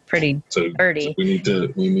pretty dirty. So we need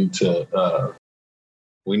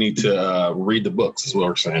to read the books, is what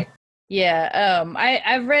we're saying. Yeah,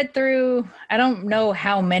 I've read through. I don't know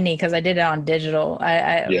how many because I did it on digital.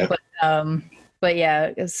 But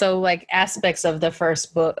yeah, so like aspects of the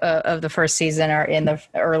first book of the first season are in the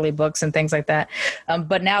early books and things like that.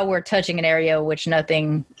 But now we're touching an area which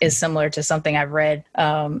nothing is similar to something I've read.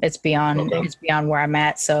 It's beyond where I'm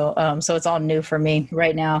at. So it's all new for me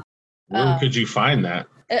right now. Where could you find that?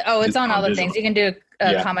 It's on all the things. You can do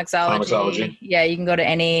Comixology. Yeah, you can go to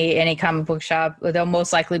any comic book shop. They'll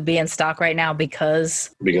most likely be in stock right now because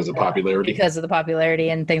of popularity. Because of the popularity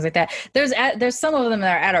and things like that. There's some of them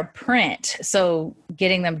that are out of print, so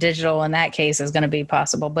getting them digital in that case is going to be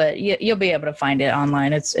possible. But you'll be able to find it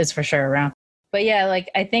online. It's for sure around. But yeah, like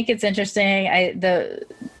I think it's interesting.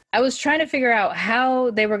 I was trying to figure out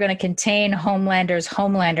how they were going to contain Homelander's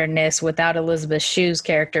Homelanderness without Elizabeth Shue's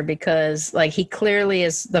character, because like he clearly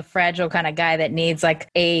is the fragile kind of guy that needs like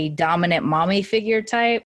a dominant mommy figure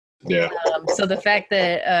type. Yeah. So the fact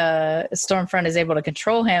that Stormfront is able to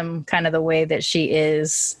control him kind of the way that she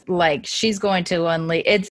is, like she's going to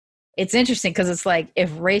unleash. It's interesting because it's like if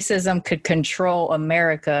racism could control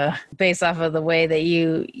America based off of the way that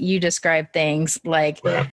you describe things, like.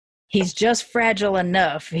 Right. He's just fragile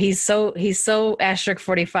enough. He's so asterisk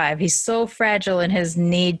 45. He's so fragile in his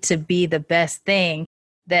need to be the best thing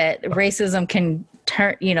that racism can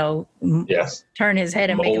turn his head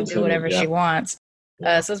and make him do whatever she wants.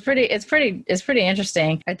 So it's pretty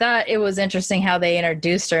interesting. I thought it was interesting how they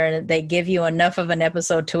introduced her and they give you enough of an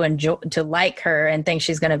episode to enjoy, to like her and think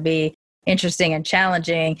she's going to be interesting and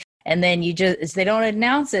challenging. And then they don't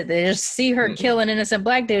announce it. They just see her kill an innocent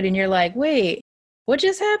black dude and you're like, wait, what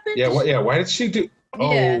just happened? Yeah, why did she do?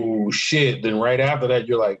 Oh shit! Then right after that,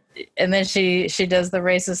 you're like, and then she does the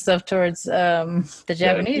racist stuff towards the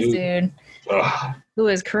Japanese dude who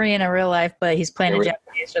is Korean in real life, but he's playing a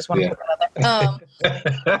Japanese Japanese. Just want to put that out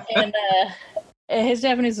there. And his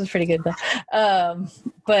Japanese was pretty good though.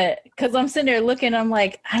 But because I'm sitting there looking, I'm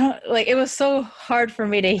like, I don't like. It was so hard for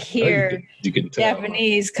me to hear you can tell.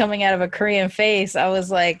 Japanese coming out of a Korean face. I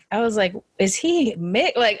was like, is he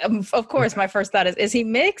mixed? Like, of course, my first thought is he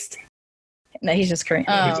mixed? No, he's just Korean.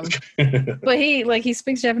 But he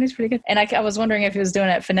speaks Japanese pretty good. And I was wondering if he was doing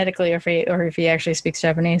it phonetically or if he actually speaks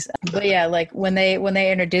Japanese. But yeah, like when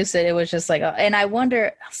they introduced it, it was just like, and I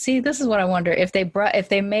wonder. See, this is what I wonder if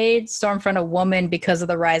they made Stormfront a woman because of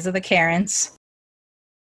the rise of the Karens,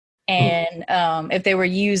 and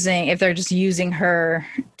if they're just using her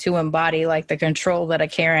to embody like the control that a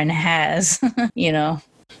Karen has, you know.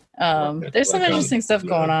 There's some interesting stuff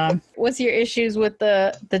going on. What's your issues with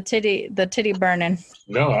the titty burning?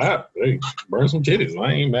 No, they burn some titties.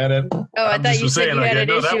 I ain't mad at it. Oh, I thought you said you had an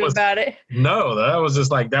issue about it. No, that was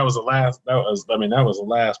just like that was the last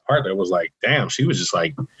part that was like, damn, she was just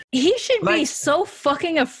like, he should be so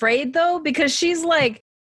fucking afraid though, because she's like,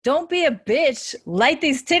 don't be a bitch, light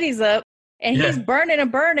these titties up. And he's burning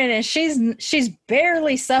and she's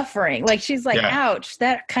barely suffering. Like, she's like, ouch,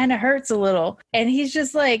 that kind of hurts a little. And he's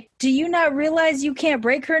just like, do you not realize you can't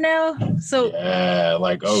break her now? So yeah,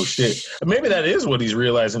 like, oh shit. Maybe that is what he's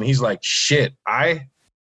realizing. He's like, shit,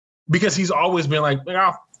 because he's always been like, you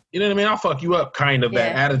know what I mean? I'll fuck you up, kind of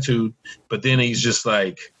that attitude. But then he's just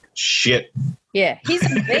like, shit. Yeah, he's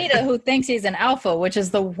a beta who thinks he's an alpha, which is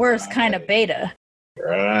the worst kind of beta.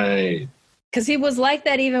 Right. Because he was like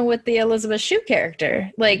that even with the Elizabeth Shue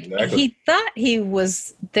character. Like, he thought he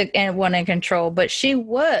was the one in control, but she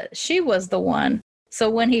was the one. So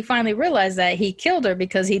when he finally realized that, he killed her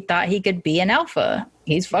because he thought he could be an alpha.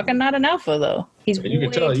 He's fucking not an alpha, though. You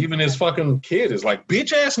can tell even his fucking kid is like,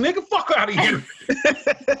 bitch ass nigga, fuck out of here.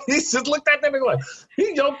 He just looked at that nigga like,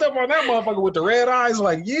 he jumped up on that motherfucker with the red eyes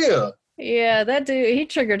like, yeah. Yeah, that dude, he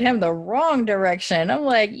triggered him the wrong direction. I'm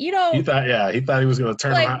like, you know. He thought he was going to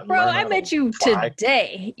turn around. Bro, I met you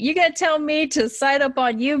today. You got to tell me to side up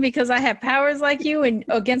on you because I have powers like you and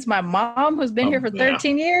against my mom who's been here for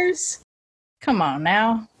 13 years? Come on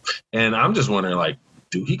now. And I'm just wondering, like,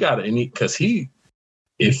 do he got any, because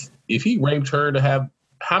if he raped her to have,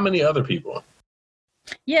 how many other people?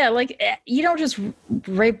 Yeah, like, you don't just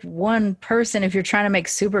rape one person if you're trying to make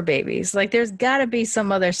super babies. Like, there's got to be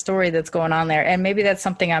some other story that's going on there. And maybe that's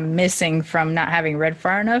something I'm missing from not having read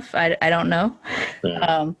far enough. I don't know.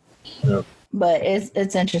 Yeah. But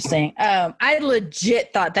it's interesting. I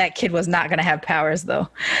legit thought that kid was not going to have powers, though.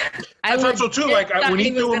 I thought so, too. Like, when he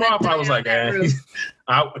threw him off, I was like,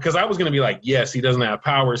 because I was going to be like, yes, he doesn't have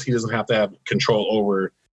powers. He doesn't have to have control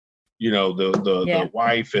over, you know, the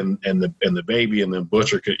wife and the baby, and then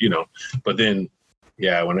Butcher could, you know. But then,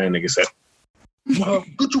 when that nigga said, well,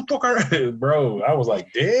 get you fucker, bro, I was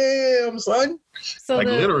like, damn, son. So like,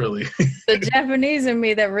 literally. The Japanese in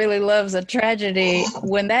me that really loves a tragedy,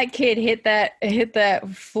 when that kid hit that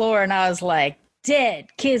floor, and I was like, dead,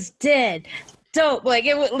 kid's dead. Dope. Like,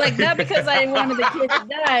 it was like, not because I wanted the kid to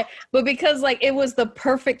die, but because like it was the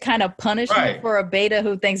perfect kind of punishment for a beta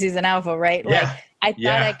who thinks he's an alpha, right? Like, I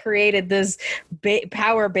thought I created this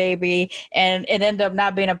power baby, and it ended up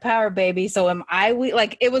not being a power baby. So am I weak?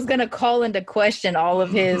 Like, it was gonna call into question all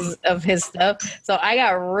of his stuff. So I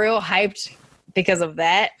got real hyped because of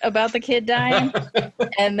that about the kid dying.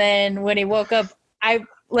 And then when he woke up, I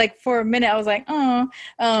like for a minute I was like, oh,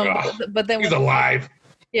 but then he's alive.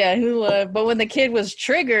 Yeah, but when the kid was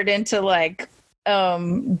triggered into like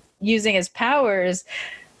using his powers,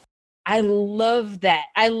 I love that.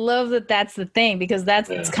 I love that that's the thing, because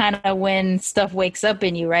that's kind of when stuff wakes up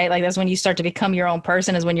in you, right? Like, that's when you start to become your own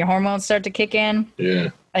person, is when your hormones start to kick in. Yeah.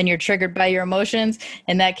 And you're triggered by your emotions.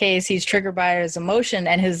 In that case, he's triggered by his emotion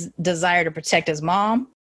and his desire to protect his mom.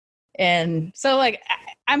 And so, like,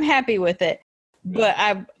 I'm happy with it. But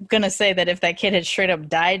I'm going to say that if that kid had straight up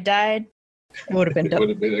died, it would have been dope.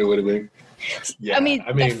 It would have been. Yeah, I mean,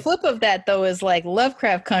 the flip of that though is like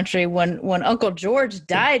Lovecraft Country. When Uncle George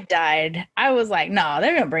died, I was like, no,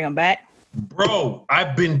 they're gonna bring him back. Bro,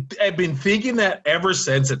 I've been thinking that ever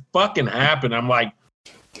since it fucking happened. I'm like,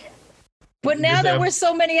 but now that we're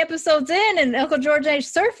so many episodes in and Uncle George ain't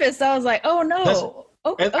surfaced, I was like, oh no,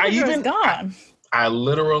 Uncle George's gone. I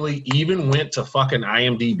literally even went to fucking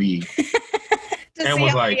IMDb to and see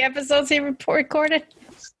was how many episodes he recorded.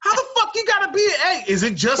 How the fuck you gotta be? Hey, is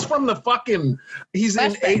it just from the fucking? He's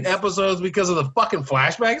in 8 episodes because of the fucking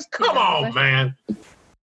flashbacks. Come on, man.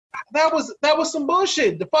 That was some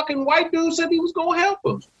bullshit. The fucking white dude said he was gonna help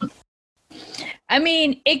him. I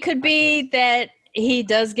mean, it could be that he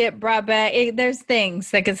does get brought back. There's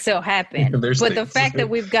things that could still happen. But the fact that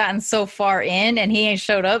we've gotten so far in and he ain't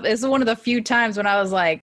showed up is one of the few times when I was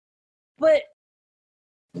like, but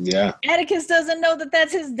yeah, Atticus doesn't know that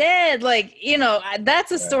that's his dad. Like,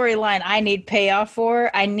 that's a storyline I need payoff for.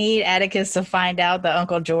 I need Atticus to find out that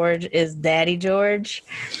Uncle George is Daddy George.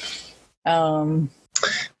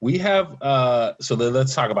 We have so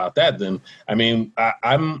let's talk about that then. I mean,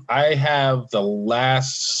 I have the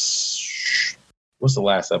last. What's the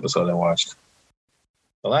last episode I watched?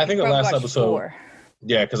 I think the last episode. 4.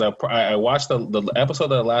 Yeah, because I watched the episode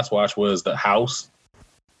that I last watched was The House.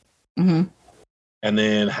 Mm-hmm. And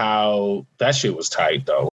then how that shit was tight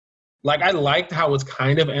though. Like I liked how it's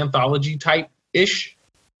kind of anthology type ish,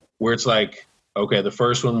 where it's like, okay, the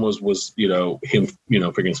first one was him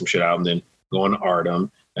figuring some shit out and then going to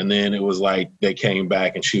Artem, and then it was like they came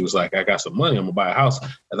back and she was like, I got some money, I'm gonna buy a house,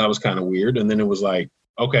 and that was kind of weird. And then it was like,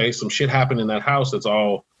 okay, some shit happened in that house that's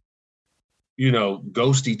all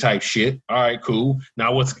ghosty type shit. All right, cool.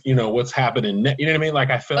 Now what's happening? You know what I mean?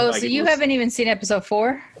 Like I felt like. So you haven't even seen episode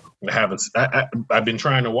 4? I haven't. I've been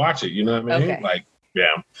trying to watch it. You know what I mean? Okay. Like,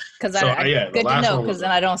 yeah. Because good to know. Because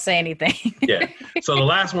then I don't say anything. Yeah. So the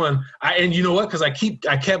last one, and you know what? Because I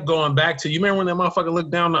kept going back to. You remember when that motherfucker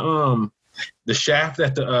looked down the shaft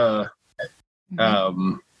at the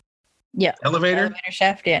elevator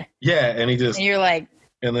shaft? Yeah. Yeah, and he just. And you're like.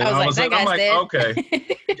 And then all of a sudden, I'm like, dead.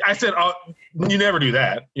 Okay. I said, oh, you never do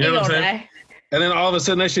that. You know what I'm saying? Die. And then all of a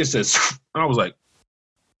sudden, that shit says, I was like.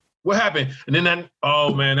 What happened? And then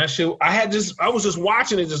that shit, I was just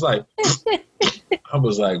watching it just like, I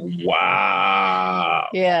was like, wow.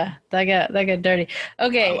 Yeah, that got dirty.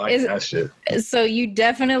 Okay. I like that shit. So you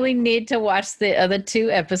definitely need to watch the other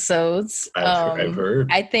 2 episodes. I've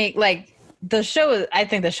heard. I think the show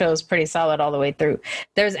is pretty solid all the way through.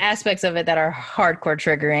 There's aspects of it that are hardcore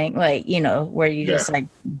triggering, like, where you just like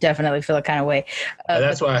definitely feel a kind of way.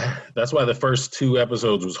 That's why the first 2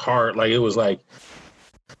 episodes was hard. Like, it was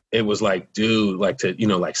like, dude, like to,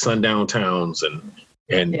 like sundown towns and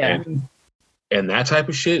that type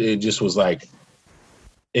of shit. It just was like,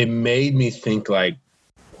 it made me think like,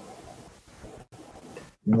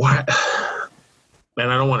 what?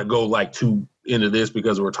 And I don't want to go like too into this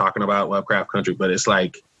because we're talking about Lovecraft Country, but it's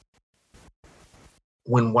like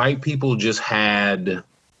when white people just had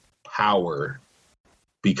power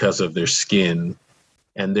because of their skin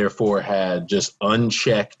and therefore had just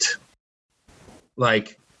unchecked,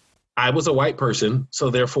 like, I was a white person, so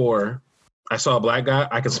therefore I saw a black guy,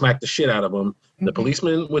 I could smack the shit out of him. Mm-hmm. The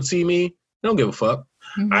policeman would see me, they don't give a fuck.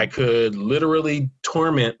 Mm-hmm. I could literally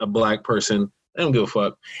torment a black person, they don't give a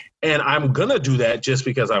fuck. And I'm gonna do that just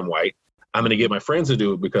because I'm white. I'm gonna get my friends to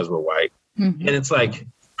do it because we're white. Mm-hmm. And it's like,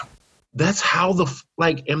 that's how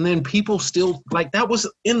and then people still, like, that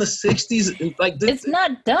was in the 60s. Like, it's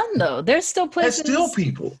not done though. There's still places. There's still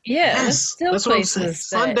people. Yeah. Yes, still that's places. What I'm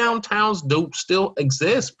saying. Sundown towns still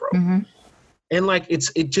exist, bro. Mm-hmm. And like,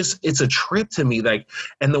 it's a trip to me. Like,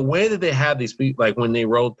 and the way that they have these people, like when they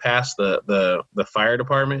rode past the fire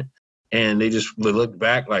department and they looked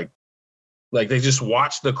back, like they just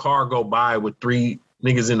watched the car go by with 3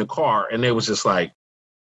 niggas in the car. And they was just like,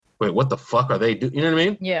 wait, what the fuck are they doing? You know what I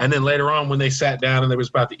mean? Yeah. And then later on when they sat down and they was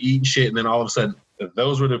about to eat and shit, and then all of a sudden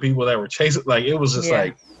those were the people that were chasing. Like, it was just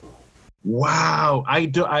like, wow.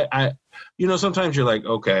 I sometimes you're like,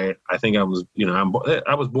 okay, I think I was,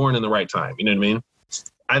 I was born in the right time. You know what I mean?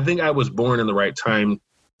 I think I was born in the right time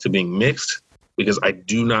to being mixed, because I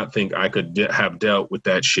do not think I could have dealt with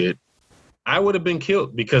that shit. I would have been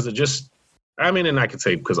killed because it just, and I could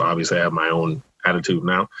say because obviously I have my own attitude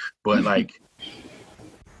now, but like,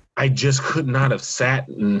 I just could not have sat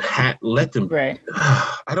and let them. Right.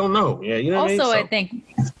 I don't know. Yeah, you know. Also, what I mean? I think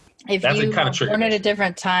if you were born at a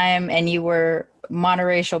different time and you were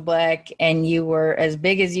monoracial black and you were as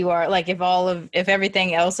big as you are, like if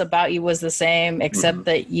everything else about you was the same except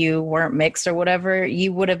that you weren't mixed or whatever,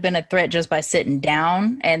 you would have been a threat just by sitting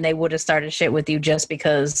down, and they would have started shit with you just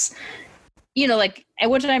because.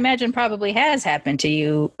 Which I imagine probably has happened to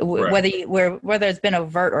you, whether it's been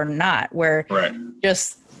overt or not, where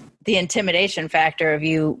just the intimidation factor of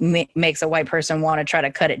you makes a white person want to try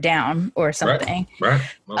to cut it down or something. Right.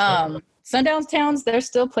 Sundown towns, there's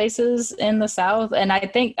still places in the South. And I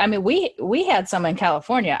think, we had some in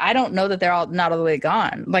California. I don't know that they're not all the way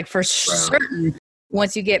gone. Like for certain,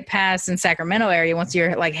 once you get past in Sacramento area, once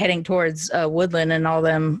you're like heading towards Woodland and all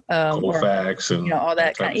them, Colfax and all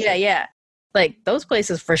that kind of, yeah. Like those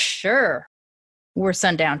places for sure were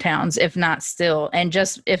sundown towns, if not still. And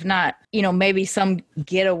just, if not, maybe some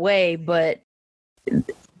get away, but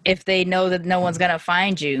if they know that no one's going to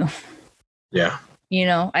find you. Yeah. You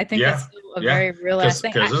know, I think that's still a very real ass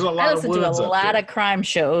thing. Because there's a lot of woods to a lot of crime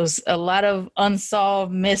shows, a lot of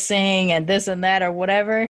unsolved missing and this and that or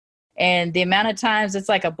whatever. And the amount of times it's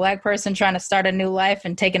like a Black person trying to start a new life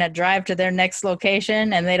and taking a drive to their next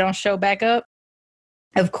location and they don't show back up.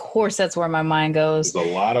 Of course, that's where my mind goes. There's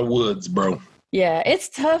a lot of woods, bro. Yeah, it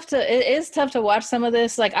is tough to watch some of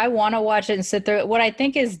this. Like, I want to watch it and sit through it. What I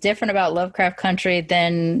think is different about Lovecraft Country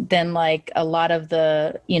than like a lot of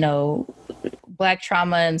the, you know, Black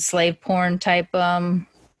trauma and slave porn type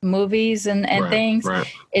movies and things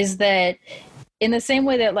is that in the same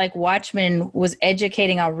way that like Watchmen was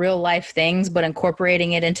educating on real life things, but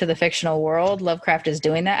incorporating it into the fictional world, Lovecraft is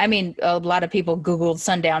doing that. I mean, a lot of people Googled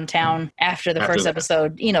Sundown Town after the first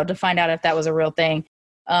episode, you know, to find out if that was a real thing.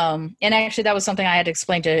 And actually that was something I had to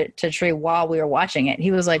explain to Tree while we were watching it. He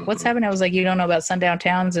was like, what's happening? I was like, you don't know about Sundown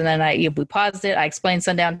Towns? And then we paused it. I explained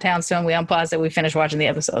Sundown Towns to him. We unpaused it. We finished watching the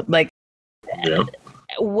episode. Like,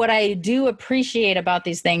 what I do appreciate about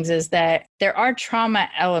these things is that there are trauma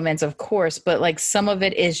elements, of course, but like some of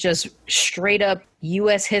it is just straight up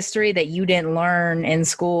U.S. history that you didn't learn in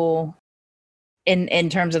school in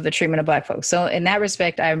terms of the treatment of Black folks. So in that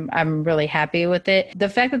respect, I'm really happy with it. The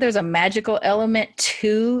fact that there's a magical element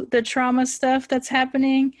to the trauma stuff that's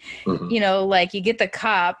happening, you know, like you get the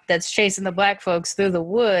cop that's chasing the Black folks through the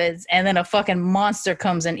woods and then a fucking monster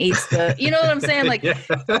comes and eats the, you know what I'm saying? Like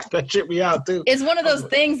that tripped me out too. It's one of those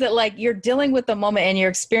things that like you're dealing with the moment and you're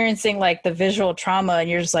experiencing like the visual trauma and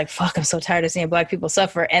you're just like, fuck, I'm so tired of seeing Black people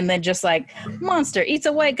suffer. And then just like monster eats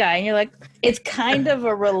a white guy. And you're like, it's kind of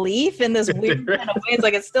a relief in this weird kind of way. It's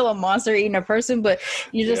like it's still a monster eating a person, but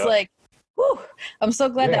you're just like, whew, I'm so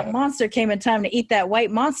glad that monster came in time to eat that white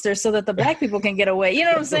monster so that the Black people can get away. You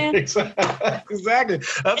know what I'm saying? Exactly.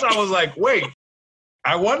 That's why I was like, wait,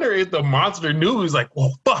 I wonder if the monster knew. He was like,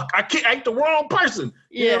 well, fuck, I ate the wrong person.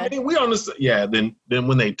 You know what I mean? We on this. Yeah. Then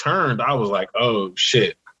when they turned, I was like, oh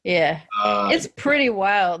shit. Yeah. It's pretty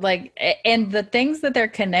wild. Like, and the things that they're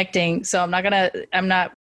connecting. So I'm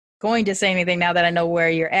not going to say anything now that I know where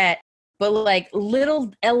you're at. But like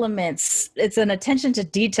little elements, it's an attention to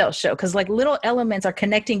detail show because like little elements are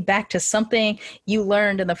connecting back to something you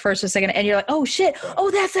learned in the first or second, and you're like, oh shit,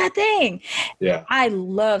 oh that's that thing. Yeah, I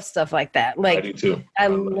love stuff like that. Like I do too. I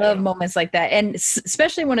love moments like that, and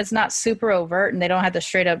especially when it's not super overt and they don't have to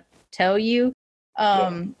straight up tell you.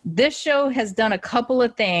 This show has done a couple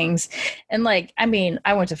of things, and like, I mean,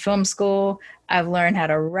 I went to film school. I've learned how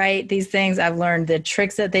to write these things. I've learned the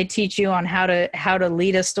tricks that they teach you on how to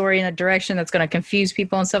lead a story in a direction that's going to confuse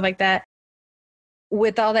people and stuff like that.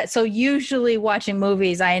 With all that, so usually watching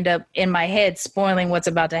movies, I end up in my head spoiling what's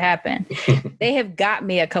about to happen. They have got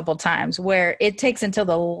me a couple times where it takes until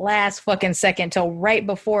the last fucking second, till right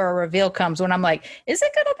before a reveal comes, when I'm like, "Is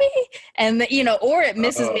it gonna be?" And you know, or it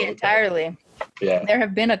misses me entirely. Yeah. There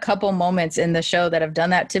have been a couple moments in the show that have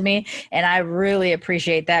done that to me, and I really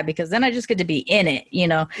appreciate that because then I just get to be in it, you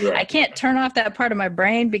know. Right. I can't turn off that part of my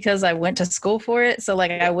brain because I went to school for it, so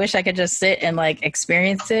like I wish I could just sit and like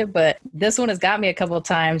experience it, but this one has got me a couple of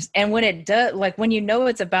times. And when it does, like when you know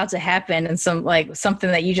it's about to happen and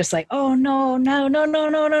something that you just like, oh no, and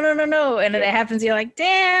then it happens, you're like,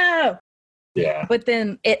 damn. Yeah. But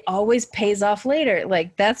then it always pays off later.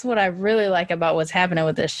 Like that's what I really like about what's happening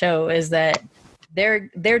with this show is that they're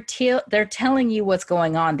telling you what's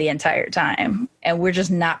going on the entire time, and we're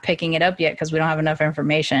just not picking it up yet because we don't have enough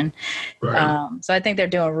information. Right. So I think they're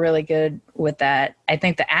doing really good with that. I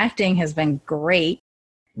think the acting has been great.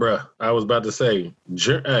 Bruh, I was about to say,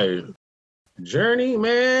 Journey,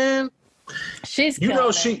 man. She's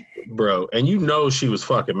bro, and you know she was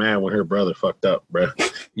fucking mad when her brother fucked up, bro.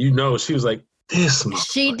 You know she was like, this.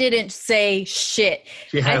 She didn't say shit.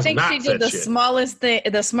 I think she did the smartest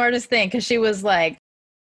thing, because she was like,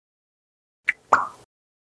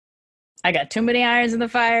 I got too many irons in the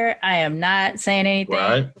fire. I am not saying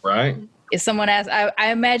anything. Right. If someone asks, I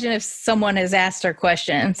imagine if someone has asked her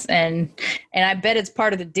questions, and I bet it's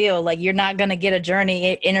part of the deal. Like, you're not going to get a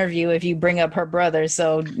Journey interview if you bring up her brother.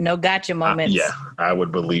 So no gotcha moments. Yeah, I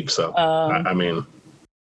would believe so. I mean,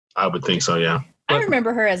 I would think so. Yeah. But I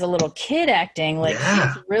remember her as a little kid acting. Like,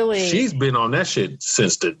 she's been on that shit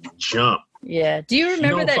since the jump. Yeah. Do you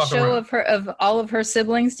remember that show of all of her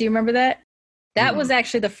siblings? Do you remember that? That was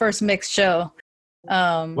actually the first mixed show.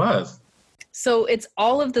 So it's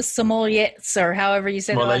all of the sommeliers, or however you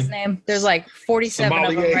say the last name. There's like 47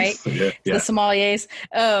 of them, right? Yeah. The sommeliers.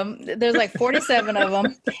 There's like 47 of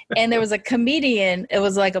them. And there was a comedian. It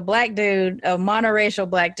was like a black dude, a monoracial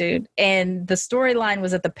black dude. And the storyline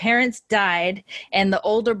was that the parents died and the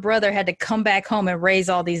older brother had to come back home and raise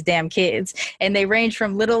all these damn kids. And they ranged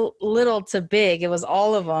from little to big. It was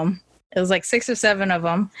all of them. It was like 6 or 7 of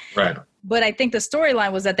them. Right. But I think the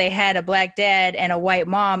storyline was that they had a black dad and a white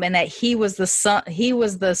mom, and that he was the son. He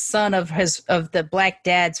was the son of the black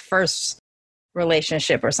dad's first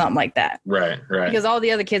relationship or something like that. Right. Because all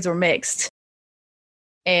the other kids were mixed.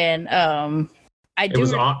 And it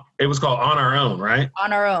was called On Our Own, right?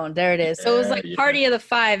 On Our Own. There it is. So it was like Party of the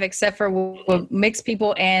Five, except for mixed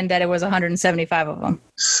people, and that it was 175 of them.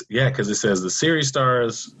 Yeah, because it says the series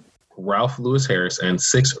stars Ralph Lewis Harris and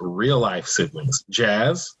 6 real life siblings: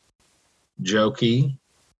 Jazz, Jokey,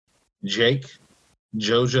 Jake,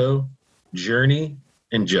 JoJo, Journey,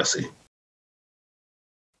 and Jussie.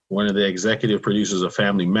 One of the executive producers of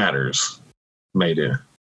Family Matters made it.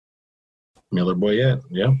 Miller Boyette,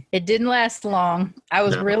 yeah. It didn't last long. I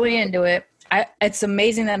was really into it. It's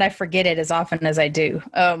amazing that I forget it as often as I do.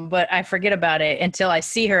 But I forget about it until I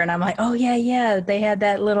see her, and I'm like, oh yeah, they had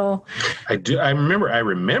that little. I do. I remember it.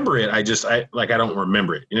 I don't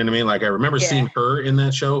remember it. You know what I mean? Like I remember seeing her in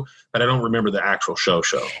that show, but I don't remember the actual show.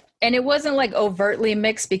 And it wasn't like overtly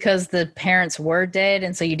mixed because the parents were dead,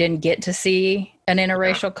 and so you didn't get to see an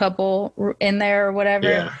interracial couple in there or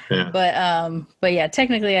whatever. Yeah. But yeah,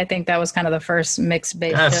 technically, I think that was kind of the first mixed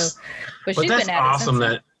based show. But she's been at it since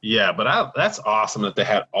then. That's awesome that they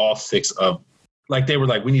had all 6 of, like, they were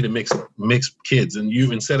like, we need to mix kids, and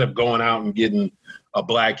you, instead of going out and getting a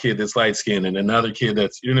black kid that's light skinned and another kid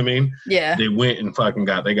that's, you know what I mean? Yeah. They went and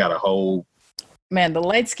they got a whole. Man, the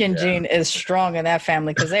light skin gene is strong in that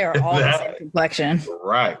family because they are all the same complexion.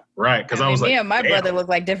 Right. Because I was like, me and my brother look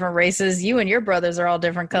like different races. You and your brothers are all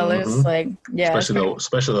different colors. Mm-hmm. Like, yeah,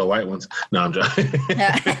 especially the white ones. No, I'm joking.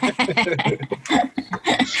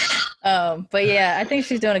 But yeah, I think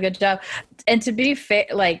she's doing a good job. And to be fair,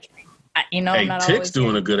 like, I'm not Tick's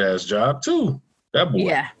doing a good ass job too. That boy.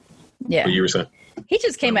 Yeah. What you were saying? He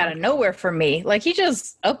just came out of nowhere for me. Like, he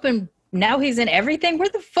just up and now he's in everything. Where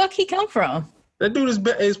the fuck he come from? That dude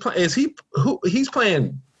he's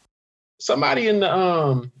playing somebody in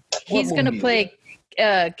the he's gonna play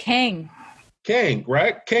Kang. Kang,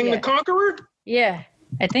 right? Kang the Conqueror? Yeah,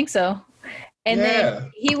 I think so. And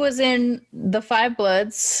then he was in The Five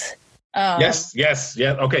Bloods. Yes.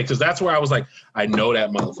 Okay, because that's where I was like, I know that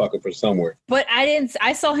motherfucker from somewhere. But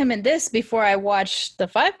I saw him in this before I watched The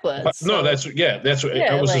Five Bloods. So. No, that's what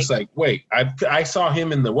I was just like, wait, I saw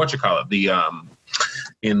him in the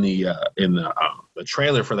in the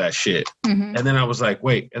trailer for that shit. Mm-hmm. And then I was like,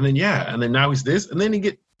 wait, and then now he's this, and then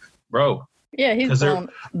he's blown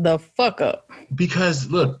the fuck up. Because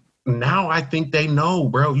look, now I think they know,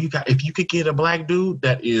 bro. If you could get a black dude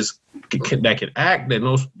that can act, that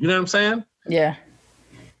knows, you know what I'm saying? Yeah.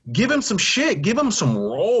 Give him some shit. Give him some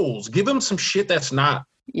roles. Give him some shit that's not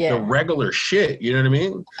the regular shit. You know what I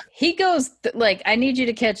mean? He goes I need you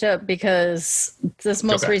to catch up because this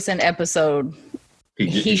most recent episode,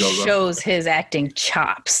 he shows his acting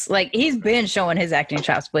chops. Like, he's been showing his acting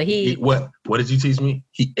chops, but what did you tease me?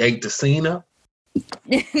 He ate the scene up?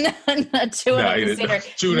 Not chewing up the scenery.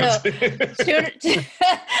 Chewing up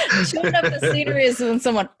the scenery is when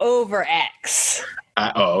someone overacts.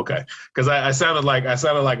 Okay. Because I sounded like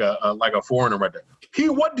a foreigner right there.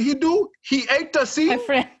 What did he do? He ate the scene. My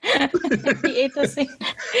friend, he ate the scene.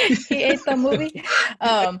 He ate the movie.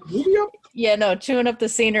 Yeah, no. Chewing up the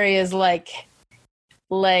scenery is like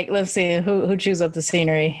let's see who chews up the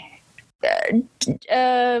scenery.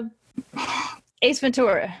 Ace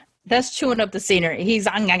Ventura. That's chewing up the scenery. He's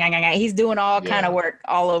doing all kind of work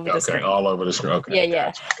all over the screen. All over the screen. Okay.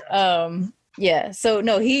 Yeah. Gotcha.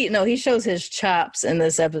 So he shows his chops in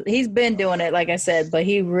this episode. He's been doing it, like I said, but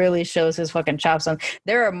he really shows his fucking chops on.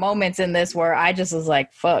 There are moments in this where I just was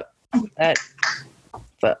like, fuck that.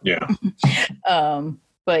 Fuck. Yeah.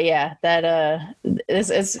 But yeah, that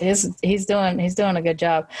he's doing a good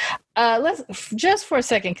job. Let's just for a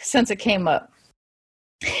second, since it came up,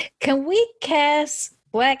 can we cast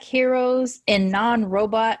Black heroes in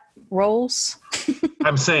non-robot roles?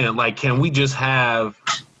 I'm saying, can we just have,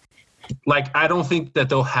 I don't think that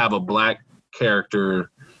they'll have a black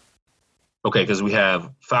character. Okay, because we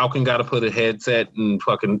have Falcon got to put a headset and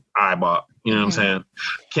fucking eyeball. You know what I'm saying?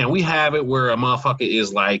 Can we have it where a motherfucker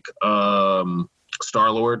is like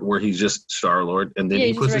Star-Lord, where he's just Star-Lord, and then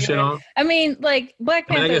he puts the shit on? I mean, Black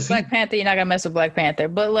Panther is Black Panther. You're not going to mess with Black Panther.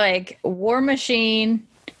 But, War Machine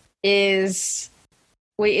is...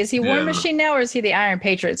 Wait, is he War Machine now, or is he the Iron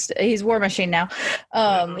Patriots? He's War Machine now.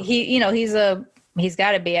 He's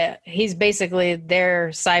got to be he's basically their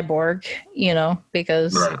cyborg,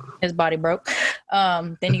 because his body broke.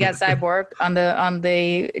 Then you got Cyborg on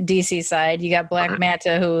the DC side. You got Black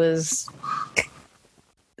Manta, who is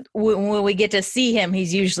when we get to see him,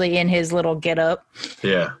 he's usually in his little get up.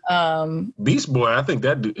 Yeah. Beast Boy, I think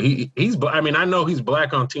that dude, he's. I mean, I know he's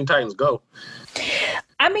black on Teen Titans Go.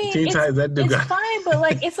 I mean, it's fine, but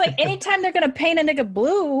like, it's like anytime they're gonna paint a nigga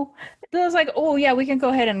blue, it's like, oh yeah, we can go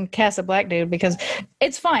ahead and cast a black dude because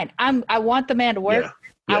it's fine. I want the man to work. Yeah.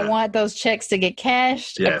 Yeah. I want those checks to get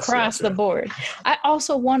cashed across the board. I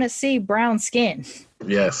also want to see brown skin.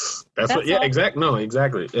 Yes, that's what. Yeah, exactly. No,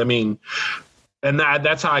 exactly. I mean, and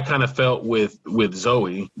that's how I kind of felt with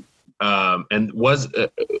Zoe. And was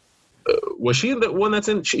she the one that's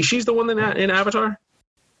in? She's the one in Avatar.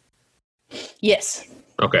 Yes.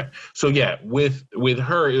 Okay. So yeah, with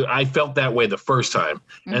her, I felt that way the first time.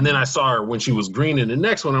 Mm-hmm. And then I saw her when she was green in the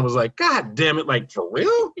next one. I was like, God damn it. Like, for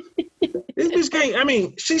real? This bitch can't, I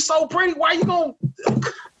mean, she's so pretty. Why you going?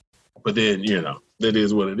 But then, that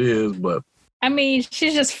is what it is. But I mean,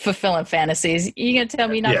 she's just fulfilling fantasies. You gonna tell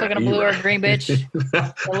me you're not fucking a blue or a green bitch?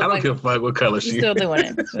 I don't give a fuck what color she's still doing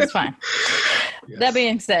it. It's fine. Yes. That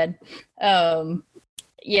being said,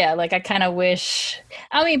 like I kind of wish.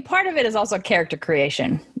 I mean, part of it is also character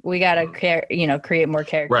creation. We gotta create more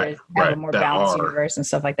characters, have a more balanced universe and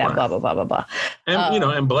stuff like that. Right. Blah blah blah blah blah. And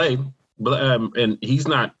and Blade, and he's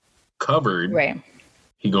not covered. Right.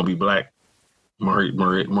 He gonna be black.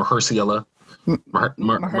 Mahershala.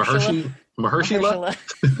 Mahershey,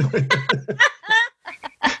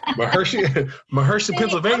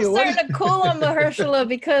 Pennsylvania. I'm starting to cool on Mahershala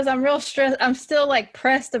because I'm real stressed. I'm still like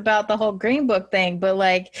pressed about the whole Green Book thing, but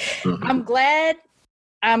like, mm-hmm. I'm glad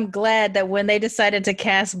that when they decided to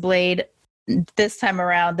cast Blade this time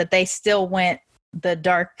around, that they still went the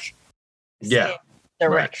dark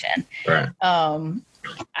direction. Right.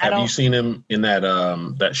 Have you seen him in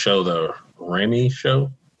that show, the Remy show,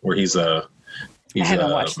 where he's I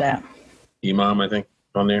haven't watched that. Imam, I think,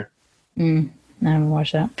 on there. I haven't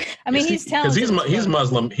watched that. I mean, he's talented. Because he's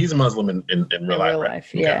Muslim. He's Muslim in real life. Right?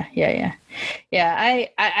 Yeah.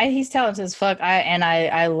 He's talented as fuck.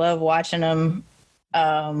 I love watching him.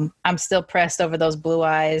 I'm still pressed over those blue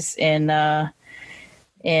eyes in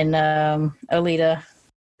Alita,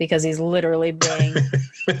 because he's literally being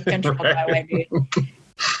controlled by a white dude.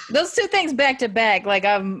 Those two things back to back, like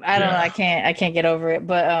I don't know, I can't get over it,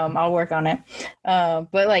 but I'll work on it.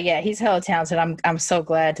 But like, yeah, he's hella talented. I'm so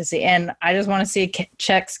glad to see, and I just want to see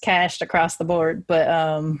checks cashed across the board. But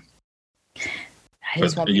I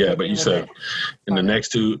just want. Yeah, but you said in the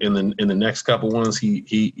next couple ones,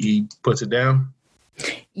 he puts it down.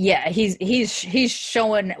 Yeah, he's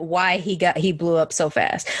showing why he blew up so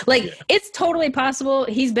fast. Like, it's totally possible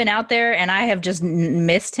he's been out there and I have just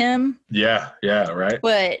missed him. Yeah, right.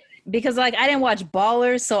 But because like I didn't watch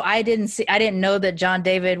Ballers, so I didn't know that John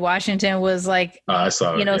David Washington was like, I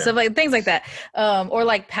saw it, stuff like things like that. Or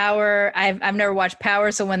like Power. I've never watched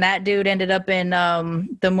Power, so when that dude ended up in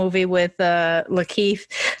the movie with Lakeith,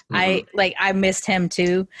 mm-hmm. I missed him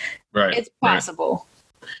too. Right. It's possible. Right.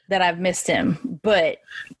 That I've missed him, but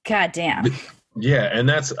goddamn. Yeah, and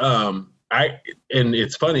that's and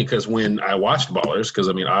it's funny because when I watched Ballers, because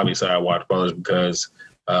I mean obviously I watched Ballers because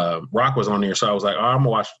Rock was on there, so I was like, oh, I'm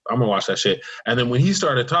gonna watch that shit. And then when he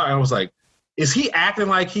started talking, I was like, is he acting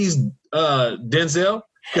like he's Denzel?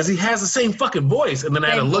 Because he has the same fucking voice. And then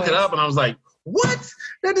I had to look it up, and I was like, what?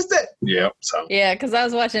 That is that? Yeah. So. Yeah, because I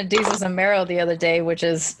was watching Jesus and Meryl the other day, which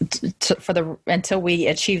is until we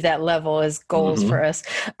achieve that level is goals mm-hmm. for us.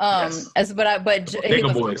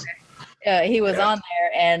 He was on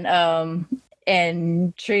there,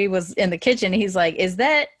 and Tree was in the kitchen. And he's like, "Is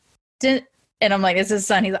that?" And I'm like, "It's his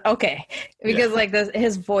son." He's like, "Okay," because like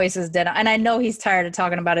his voice is dead, and I know he's tired of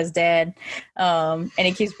talking about his dad, and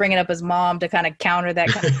he keeps bringing up his mom to kind of counter that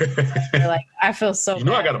kind of. Like, I feel so. bad.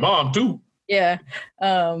 I got a mom too. Yeah.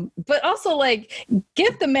 But also like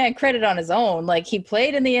give the man credit on his own. Like he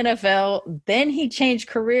played in the NFL, then he changed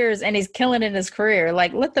careers and he's killing in his career.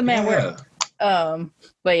 Like let the man work.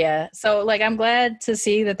 But yeah, so like I'm glad to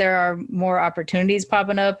see that there are more opportunities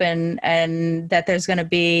popping up and that there's going to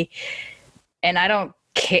be, and I don't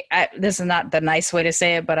care. This is not the nice way to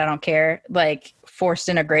say it, but I don't care. Like forced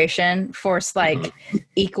integration,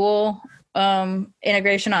 equal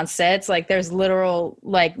integration on sets. Like there's literal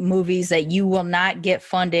like movies that you will not get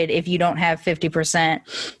funded if you don't have 50%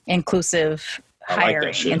 inclusive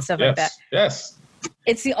hiring and stuff like that. Yes.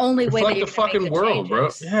 It's the only way that you the fucking world, bro.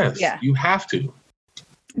 Yes. Yeah. You have to.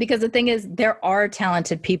 Because the thing is, there are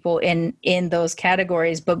talented people in those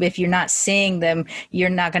categories, but if you're not seeing them, you're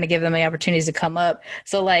not going to give them the opportunities to come up.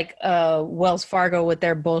 So like Wells Fargo with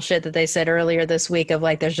their bullshit that they said earlier this week of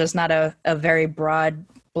like, there's just not a very broad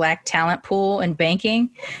Black talent pool in banking.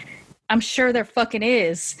 I'm sure there fucking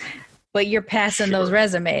is. but you're passing those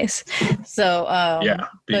resumes. So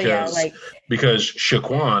because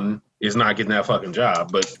Shaquan is not getting that fucking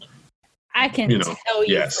job, but I can tell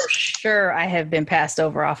you for sure I have been passed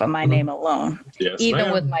over off of my name alone,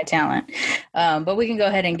 even with my talent. But we can go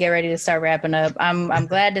ahead and get ready to start wrapping up. I'm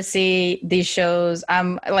glad to see these shows.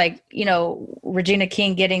 I'm like, Regina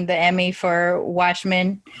King getting the Emmy for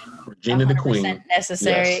Watchmen. Regina the Queen.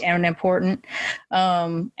 Necessary and important.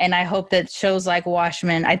 And I hope that shows like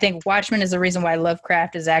Watchmen, I think Watchmen is the reason why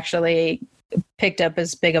Lovecraft is actually picked up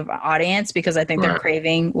as big of an audience, because I think they're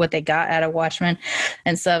craving what they got out of Watchmen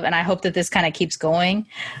and stuff. And I hope that this kind of keeps going.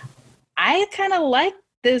 I kind of like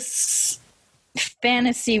this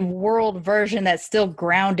fantasy world version that's still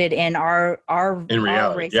grounded in our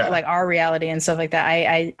reality, like our reality and stuff like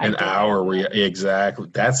that. Exactly.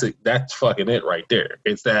 That's fucking it right there.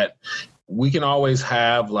 It's that we can always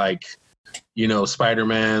have like,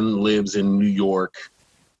 Spider-Man lives in New York,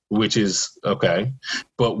 which is okay,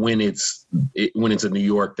 but when it's a New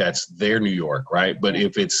York, that's their New York, right? But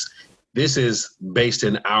if this is based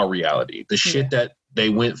in our reality, the shit that they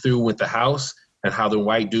went through with the house and how the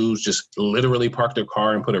white dudes just literally parked their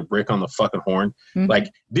car and put a brick on the fucking horn,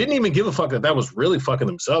 like didn't even give a fuck that was really fucking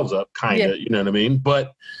themselves up, kind of, you know what I mean?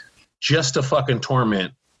 But just to fucking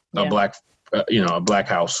torment a black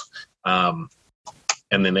house.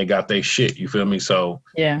 And then they got their shit, you feel me? So,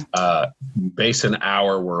 based in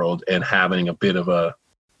our world and having a bit of a,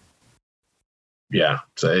 I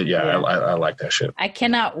like that shit. I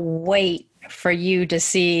cannot wait for you to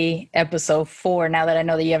see episode 4 now that I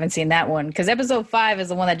know that you haven't seen that one. Because episode 5 is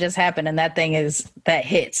the one that just happened and that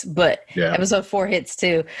hits. But episode 4 hits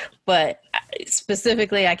too. But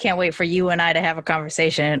specifically, I can't wait for you and I to have a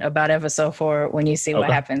conversation about episode 4 when you see what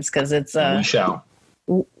happens. Because it's... we shall.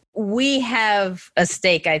 We have a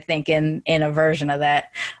stake, I think, in a version of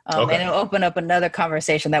that. And it'll open up another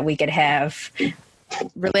conversation that we could have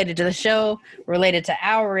related to the show, related to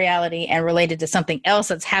our reality, and related to something else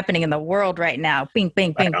that's happening in the world right now. Bing,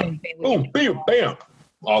 bing, bing, bing, bing. Boom, bam, bam.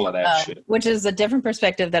 All of that shit. Which is a different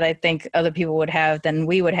perspective that I think other people would have than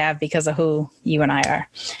we would have because of who you and I are.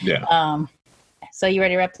 Yeah. So you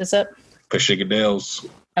ready to wrap this up? Kashigadales.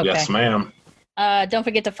 Okay. Yes, ma'am. Don't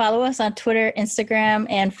forget to follow us on Twitter, Instagram,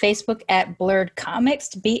 and Facebook at Blerd Comics,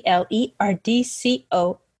 BLERDCOMIXED.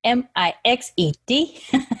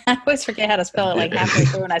 I always forget how to spell it like halfway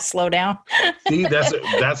through when I slow down. See,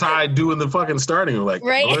 that's how I do in the fucking starting. Like,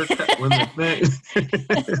 right?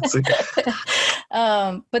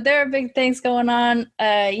 But there are big things going on.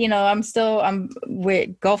 I'm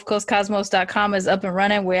with GulfCoastCosmos.com is up and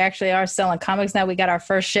running. We actually are selling comics now. We got our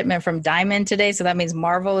first shipment from Diamond today. So that means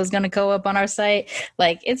Marvel is going to go up on our site.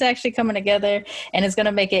 Like, it's actually coming together, and it's going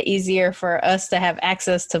to make it easier for us to have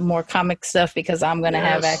access to more comic stuff because I'm going to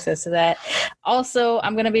have access to that. Also,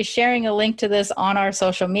 I'm going to be sharing a link to this on our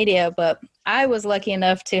social media, but I was lucky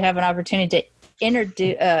enough to have an opportunity to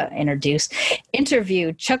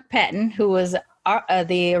interview Chuck Patton, who was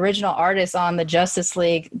the original artist on the Justice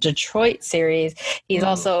League Detroit series. He's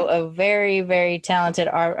also a very, very talented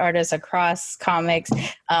artist across comics.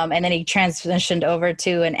 And then he transitioned over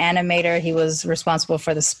to an animator. He was responsible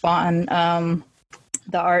for the Spawn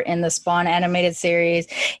the art in the Spawn animated series.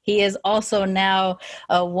 He is also now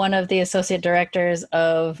one of the associate directors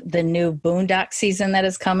of the new Boondock season that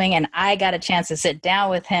is coming. And I got a chance to sit down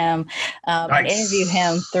with him and interview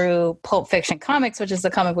him through Pulp Fiction Comics, which is the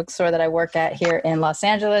comic book store that I work at here in Los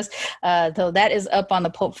Angeles. So that is up on the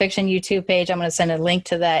Pulp Fiction YouTube page. I'm going to send a link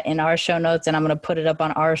to that in our show notes, and I'm going to put it up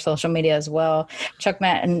on our social media as well. Chuck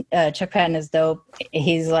Patton is dope.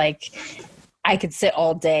 He's like, I could sit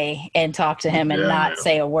all day and talk to him and not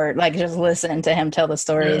say a word, like just listen to him tell the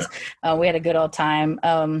stories. We had a good old time.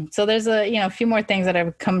 So there's a few more things that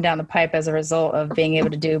have come down the pipe as a result of being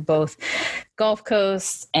able to do both Gulf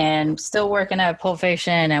Coast and still working at Pulp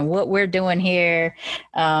Fiction and what we're doing here.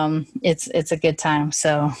 It's a good time.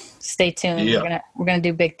 So stay tuned. We're gonna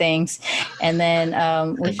do big things, and then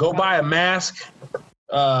go buy a mask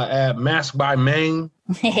at Mask by Maine.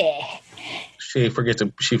 She forgets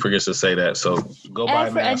to say that. So go buy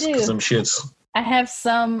masks. Some shits. I have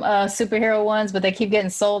some superhero ones, but they keep getting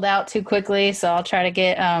sold out too quickly. So I'll try to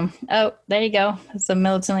get. Oh, there you go. It's a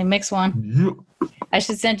militantly mixed one. I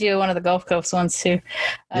should send you one of the Gulf Coast ones too.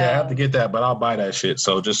 I have to get that, but I'll buy that shit.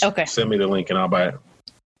 So just send me the link and I'll buy it.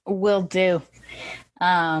 Will do.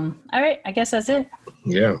 All right. I guess that's it.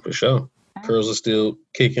 Yeah, for sure. Curls are still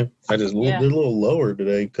kicking. I just did a little lower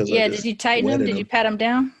today because did you tighten them? Did you pat them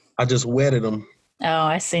down? I just wetted them. Oh,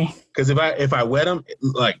 I see. Because if I wet them,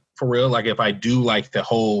 like for real, like if I do like the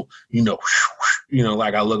whole,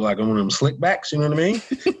 like I look like one of them slick backs, you know what I mean?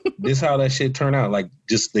 This how that shit turn out. Like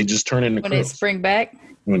they just turn into when curls. they spring back.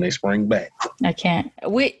 When they spring back. I can't.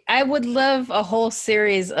 I would love a whole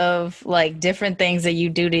series of like different things that you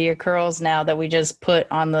do to your curls now that we just put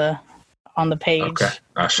on the page. Okay.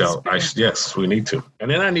 Yes, we need to.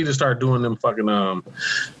 And then I need to start doing them fucking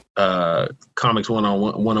comics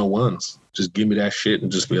 101s. Just give me that shit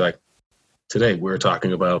and just be like, today we're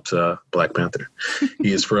talking about Black Panther.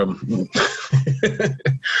 He is from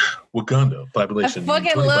Wakanda, population. I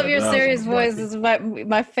fucking love your serious voice. It's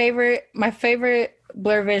my favorite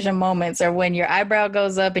Blur Vision moments are when your eyebrow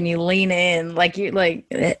goes up and you lean in like you like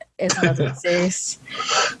it's nothing serious.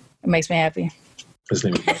 It makes me happy. His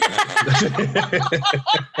name is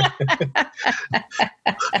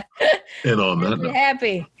and on that note,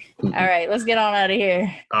 happy. All right, let's get on out of here.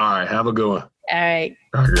 All right, have a good one. All right.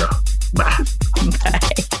 All right, girl. Bye. Bye.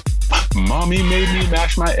 Mommy made me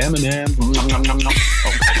mash my M&M. Okay,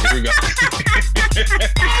 here we go.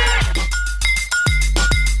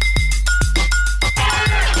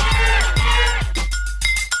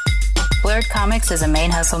 Blurred Comics is a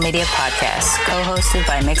Main Hustle Media podcast, co-hosted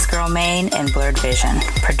by Mixed Girl Maine and Blurred Vision,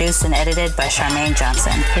 produced and edited by Charmaine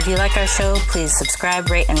Johnson. If you like our show, please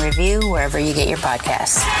subscribe, rate, and review wherever you get your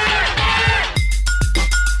podcasts.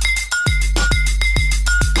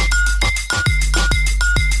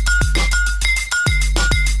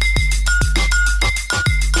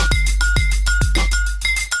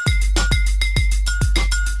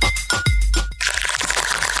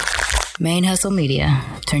 Main Hustle Media.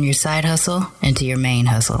 Turn your side hustle into your main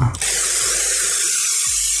hustle.